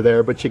twister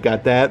there, but you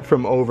got that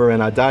from over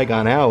in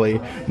Diagon Alley,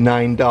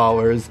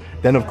 $9.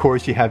 Then of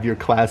course you have your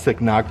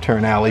classic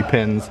Nocturne Alley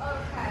pins.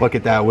 Look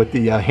at that with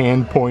the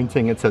hand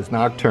pointing, it says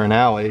Nocturne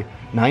Alley.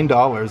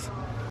 $9.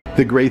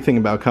 The great thing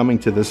about coming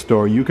to this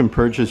store, you can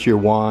purchase your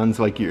wands,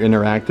 like your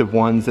interactive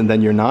ones, and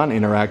then your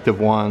non-interactive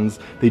wands.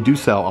 They do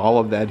sell all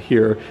of that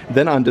here.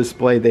 Then on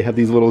display, they have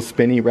these little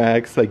spinny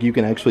racks, like you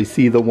can actually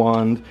see the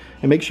wand,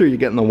 and make sure you're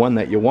getting the one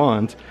that you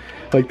want.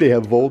 Like they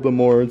have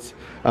Voldemort's,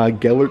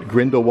 Gellert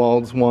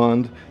Grindelwald's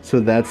wand, so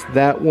that's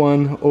that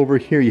one. Over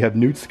here you have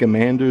Newt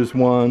Scamander's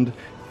wand,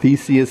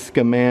 Theseus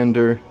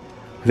Scamander.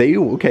 They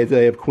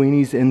have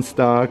Queenies in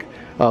stock,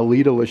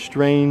 Lita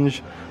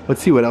Lestrange.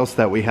 Let's see what else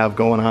that we have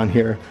going on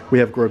here. We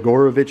have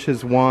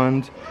Gregorovich's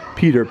wand,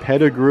 Peter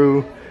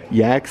Pettigrew,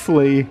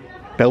 Yaxley,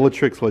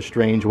 Bellatrix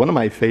Lestrange, one of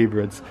my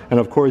favorites, and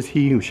of course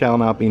He Who Shall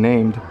Not Be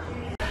Named.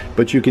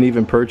 But you can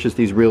even purchase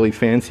these really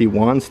fancy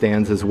wand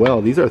stands as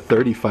well. These are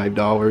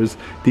 $35.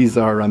 These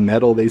are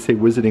metal. They say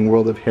Wizarding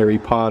World of Harry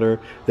Potter.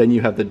 Then you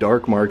have the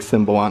Dark Mark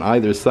symbol on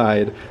either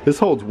side. This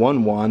holds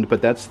one wand,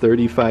 but that's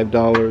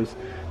 $35.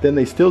 Then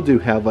they still do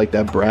have like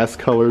that brass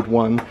colored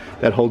one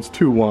that holds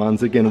two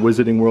wands. Again,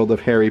 Wizarding World of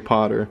Harry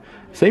Potter.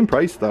 Same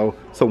price though.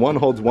 So one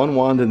holds one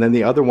wand and then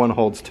the other one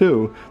holds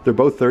two. They're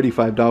both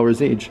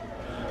 $35 each.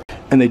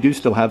 And they do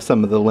still have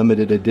some of the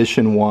limited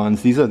edition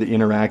wands. These are the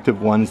interactive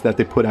ones that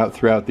they put out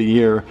throughout the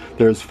year.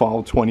 There's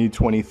Fall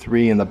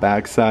 2023 in the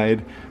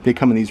backside. They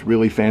come in these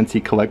really fancy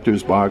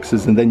collector's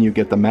boxes, and then you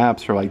get the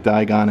maps for like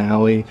Diagon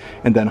Alley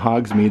and then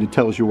Hogsmeade. It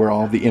tells you where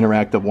all the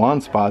interactive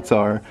wand spots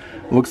are.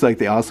 Looks like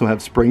they also have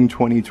Spring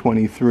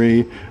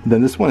 2023.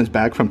 Then this one is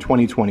back from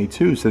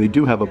 2022, so they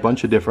do have a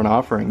bunch of different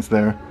offerings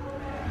there.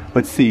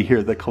 Let's see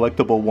here, the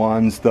collectible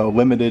wands, the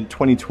limited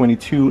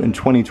 2022 and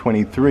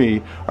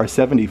 2023 are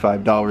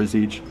 $75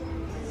 each.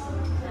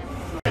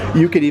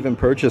 You could even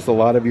purchase a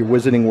lot of your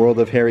Wizarding World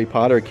of Harry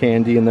Potter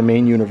candy in the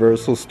main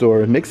Universal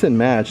store. Mix and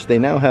match. They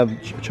now have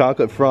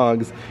chocolate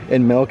frogs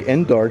in milk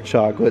and dark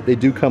chocolate. They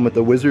do come with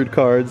the wizard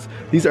cards.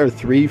 These are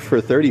 3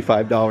 for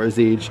 $35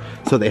 each.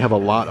 So they have a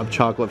lot of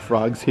chocolate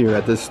frogs here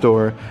at this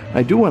store.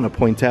 I do want to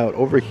point out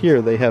over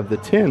here they have the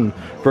tin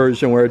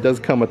version where it does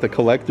come with the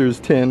collector's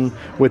tin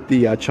with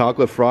the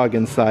chocolate frog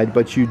inside,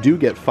 but you do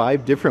get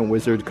 5 different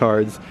wizard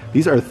cards.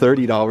 These are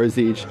 $30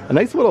 each. A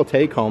nice little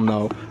take home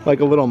though,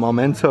 like a little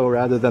memento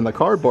rather than the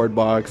cardboard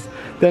box.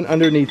 Then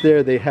underneath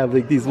there they have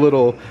like these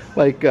little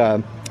like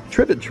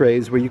trivet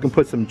trays where you can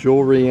put some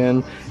jewelry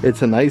in.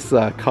 It's a nice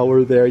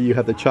color there. You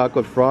have the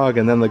chocolate frog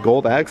and then the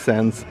gold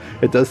accents.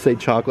 It does say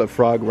chocolate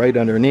frog right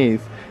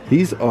underneath.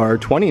 These are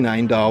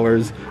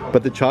 $29,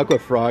 but the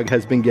chocolate frog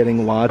has been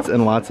getting lots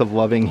and lots of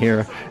loving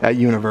here at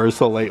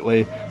Universal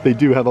lately. They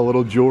do have a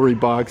little jewelry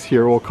box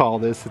here, we'll call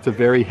this. It's a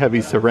very heavy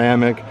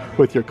ceramic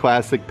with your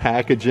classic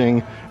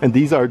packaging, and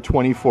these are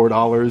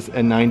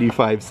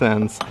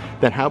 $24.95.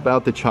 Then how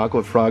about the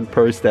chocolate frog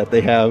purse that they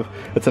have?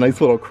 It's a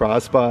nice little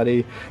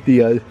crossbody.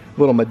 The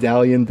little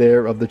medallion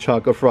there of the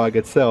chocolate frog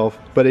itself,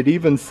 but it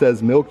even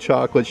says milk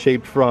chocolate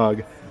shaped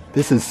frog.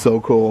 This is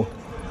so cool.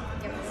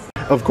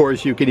 Of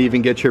course, you can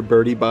even get your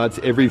Bertie Bott's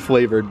every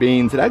flavored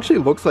beans. It actually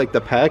looks like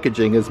the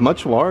packaging is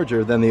much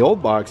larger than the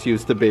old box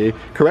used to be.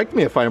 Correct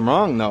me if I'm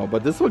wrong though,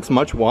 but this looks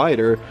much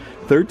wider.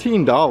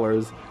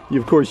 $13.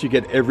 Of course, you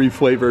get every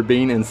flavored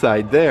bean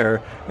inside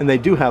there, and they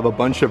do have a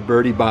bunch of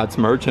Bertie Bott's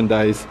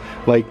merchandise,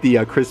 like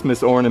the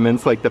Christmas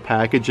ornaments, like the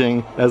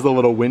packaging as a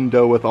little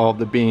window with all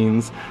the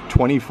beans.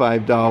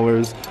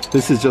 $25.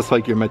 This is just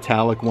like your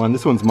metallic one.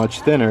 This one's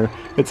much thinner.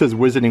 It says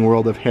Wizarding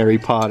World of Harry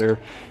Potter.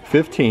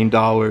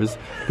 $15.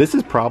 This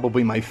is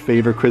probably my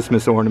favorite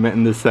Christmas ornament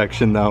in this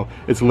section though.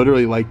 It's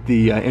literally like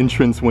the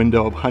entrance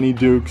window of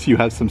Honeydukes. You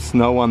have some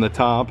snow on the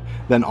top,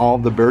 then all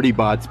the Bertie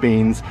Bott's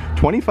beans.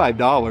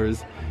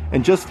 $25.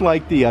 And just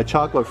like the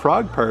chocolate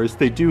frog purse,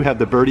 they do have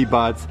the Bertie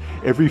Bott's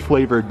every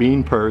flavored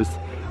bean purse.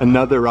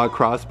 Another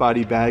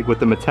crossbody bag with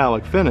the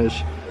metallic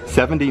finish.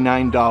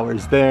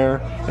 $79 there.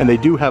 And they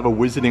do have a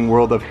Wizarding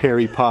World of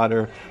Harry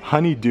Potter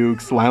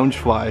Honeydukes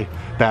Loungefly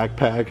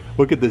backpack.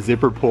 Look at the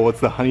zipper pull.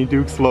 It's the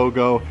Honeydukes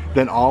logo.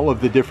 Then all of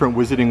the different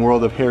Wizarding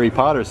World of Harry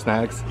Potter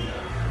snacks.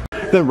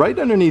 Then right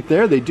underneath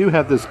there, they do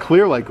have this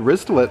clear like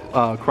wristlet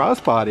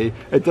crossbody.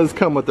 It does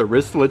come with a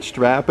wristlet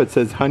strap. It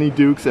says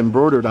Honeydukes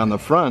embroidered on the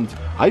front.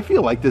 I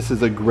feel like this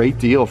is a great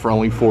deal for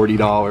only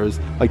 $40.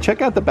 Like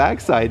check out the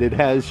backside. It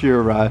has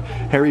your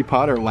Harry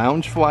Potter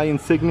Loungefly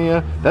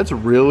insignia. That's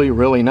really,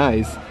 really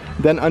nice.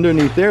 Then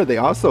underneath there, they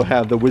also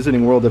have the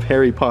Wizarding World of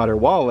Harry Potter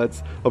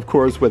wallets, of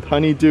course with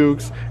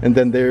Honeydukes, and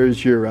then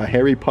there's your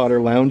Harry Potter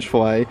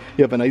Loungefly.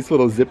 You have a nice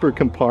little zipper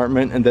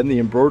compartment, and then the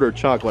embroidered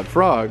chocolate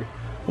frog. I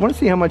want to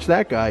see how much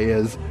that guy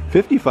is.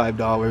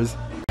 $55.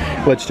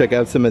 Let's check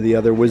out some of the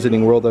other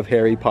Wizarding World of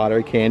Harry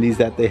Potter candies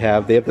that they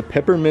have. They have the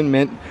Peppermint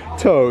Mint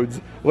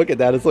Toads. Look at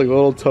that, it's like a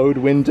little toad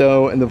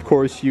window, and of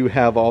course you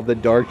have all the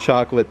dark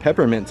chocolate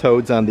peppermint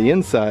toads on the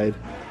inside.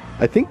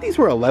 I think these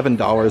were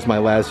 $11 my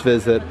last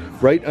visit.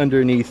 Right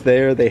underneath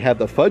there, they have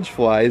the fudge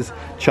flies,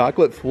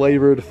 chocolate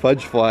flavored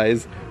fudge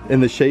flies in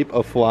the shape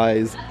of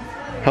flies.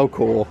 How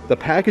cool. The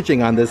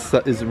packaging on this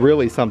is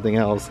really something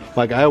else.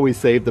 Like I always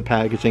save the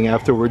packaging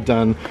after we're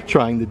done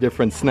trying the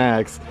different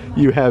snacks.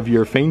 You have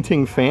your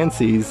Fainting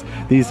Fancies.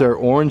 These are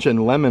orange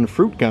and lemon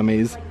fruit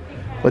gummies.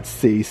 Let's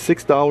see,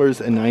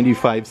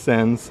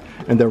 $6.95.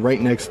 And then right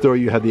next door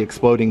you have the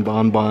exploding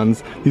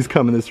bonbons. These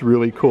come in this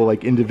really cool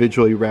like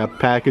individually wrapped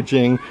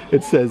packaging.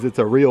 It says it's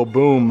a real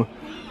boom.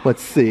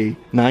 Let's see,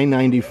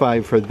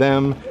 $9.95 for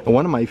them. And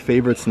one of my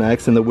favorite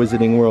snacks in the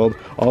Wizarding World,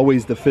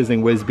 always the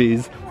Fizzing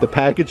Whizbees. The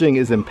packaging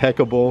is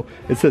impeccable.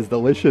 It says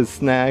delicious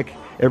snack,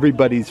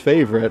 everybody's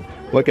favorite.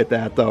 Look at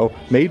that though.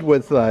 Made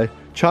with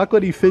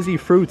chocolatey fizzy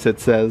fruits,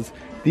 it says.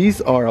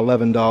 These are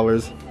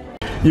 $11.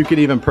 You could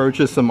even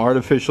purchase some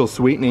artificial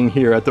sweetening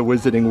here at the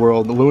Wizarding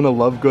World. Luna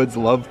Lovegood's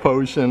Love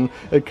Potion.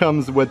 It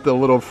comes with the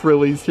little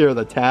frillies here,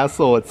 the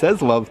tassel. It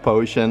says Love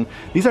Potion.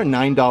 These are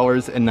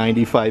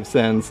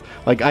 $9.95.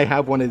 Like, I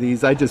have one of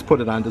these. I just put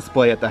it on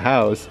display at the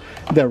house.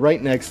 Then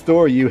right next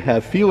door you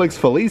have Felix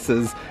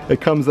Felices. It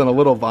comes in a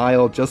little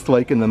vial just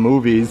like in the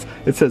movies.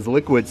 It says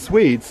Liquid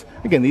Sweets.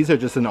 Again, these are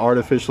just an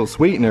artificial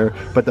sweetener,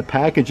 but the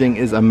packaging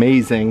is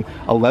amazing.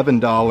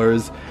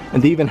 $11.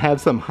 And they even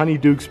have some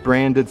Honeydukes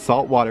branded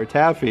saltwater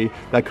taffy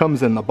that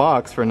comes in the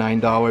box for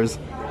 $9.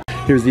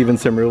 Here's even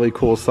some really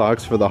cool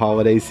socks for the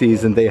holiday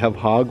season. They have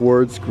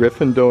Hogwarts,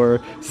 Gryffindor,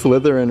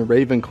 Slytherin,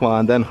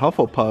 Ravenclaw, and then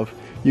Hufflepuff.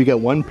 You get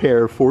one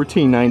pair,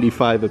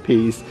 $14.95 a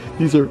piece.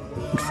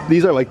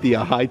 These are like the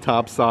high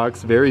top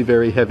socks, very,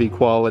 very heavy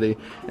quality.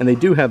 And they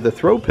do have the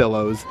throw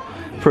pillows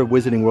for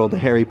Wizarding World of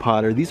Harry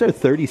Potter. These are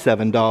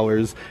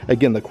 $37.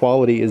 Again, the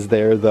quality is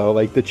there though,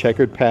 like the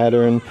checkered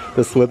pattern,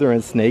 the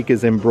Slytherin snake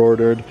is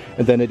embroidered,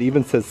 and then it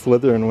even says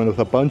Slytherin with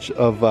a bunch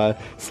of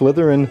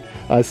Slytherin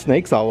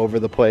snakes all over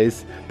the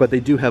place, but they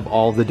do have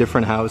all the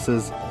different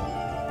houses.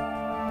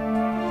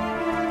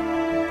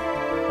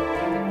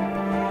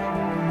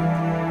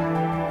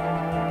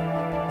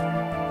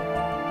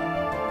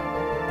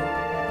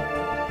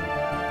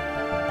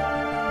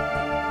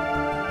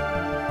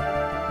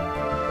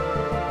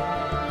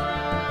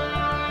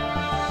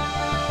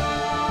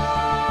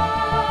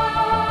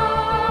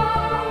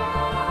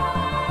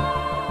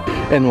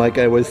 And like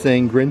I was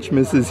saying,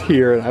 Grinchmas is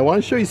here, and I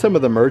want to show you some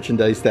of the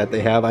merchandise that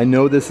they have. I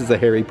know this is a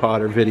Harry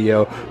Potter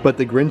video, but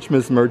the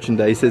Grinchmas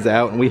merchandise is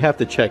out, and we have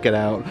to check it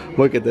out.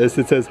 Look at this.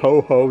 It says,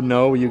 ho ho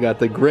no. You got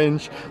the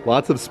Grinch,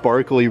 lots of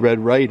sparkly red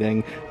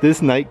writing.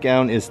 This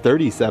nightgown is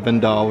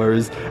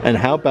 $37. And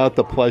how about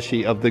the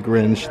plushie of the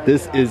Grinch?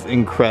 This is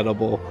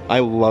incredible. I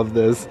love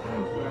this.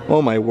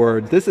 Oh my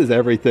word, this is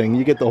everything.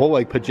 You get the whole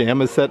like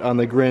pajama set on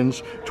the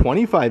Grinch,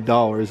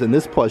 $25, and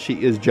this plushie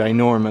is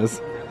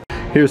ginormous.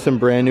 Here's some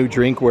brand new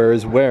drinkware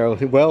as well.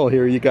 Well,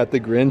 here you got the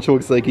Grinch.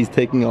 Looks like he's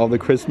taking all the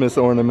Christmas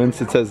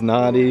ornaments. It says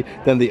naughty.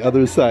 Then the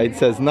other side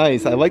says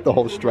nice. I like the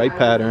whole stripe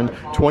pattern.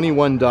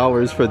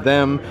 $21 for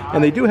them.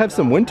 And they do have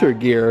some winter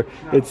gear.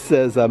 It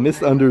says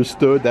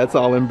misunderstood. That's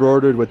all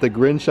embroidered with the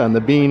Grinch on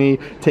the beanie.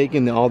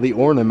 Taking all the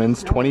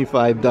ornaments,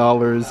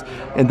 $25.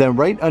 And then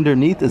right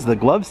underneath is the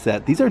glove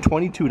set. These are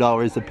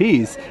 $22 a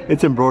piece.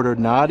 It's embroidered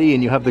naughty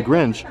and you have the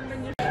Grinch.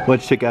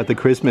 Let's check out the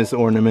Christmas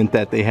ornament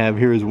that they have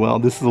here as well.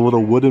 This is a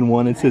little wooden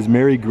one. It says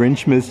Merry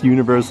Grinchmas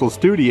Universal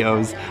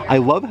Studios. I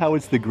love how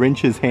it's the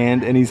Grinch's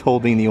hand and he's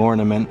holding the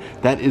ornament.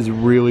 That is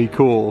really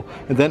cool.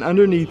 And then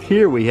underneath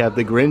here we have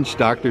the Grinch,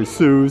 Dr.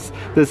 Seuss.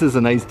 This is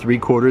a nice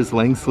 3/4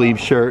 length sleeve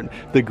shirt.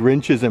 The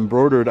Grinch is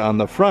embroidered on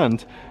the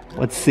front.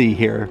 Let's see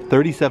here,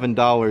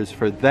 $37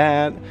 for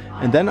that.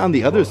 And then on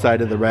the other side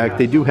of the rack,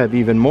 they do have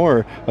even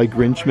more like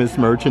Grinchmas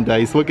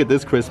merchandise. Look at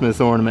this Christmas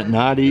ornament,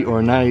 naughty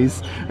or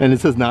nice. And it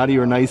says naughty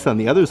or nice on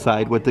the other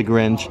side with the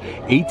Grinch,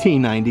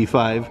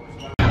 $18.95.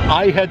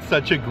 I had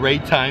such a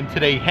great time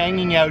today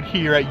hanging out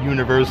here at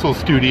Universal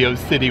Studios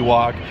City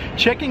Walk,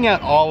 checking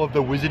out all of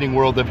the Wizarding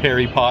World of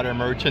Harry Potter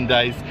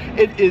merchandise.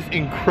 It is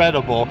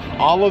incredible,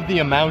 all of the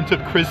amount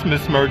of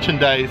Christmas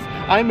merchandise.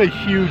 I'm a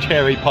huge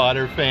Harry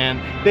Potter fan.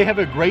 They have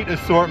a great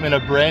assortment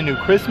of brand new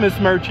Christmas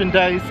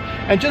merchandise,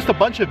 and just a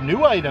bunch of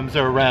new items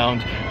are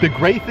around. The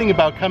great thing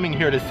about coming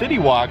here to City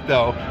Walk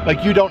though,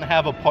 like you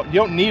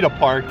don't need a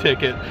park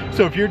ticket.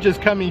 So if you're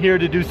just coming here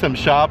to do some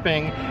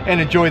shopping and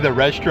enjoy the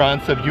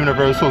restaurants of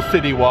Universal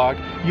City Walk,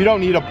 you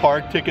don't need a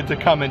park ticket to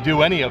come and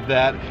do any of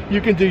that. You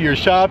can do your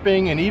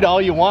shopping and eat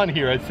all you want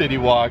here at City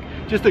Walk.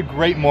 Just a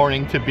great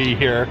morning to be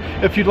here.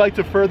 If you'd like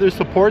to further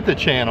support the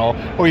channel,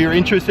 or you're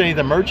interested in any of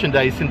the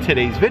merchandise in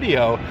today's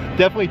video,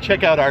 definitely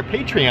check out our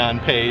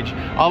Patreon page.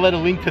 I'll add a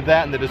link to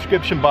that in the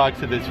description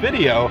box of this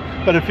video.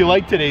 But if you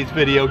like today's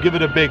video, give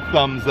it a big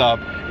thumbs up.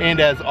 And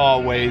as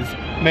always,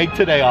 make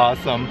today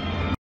awesome.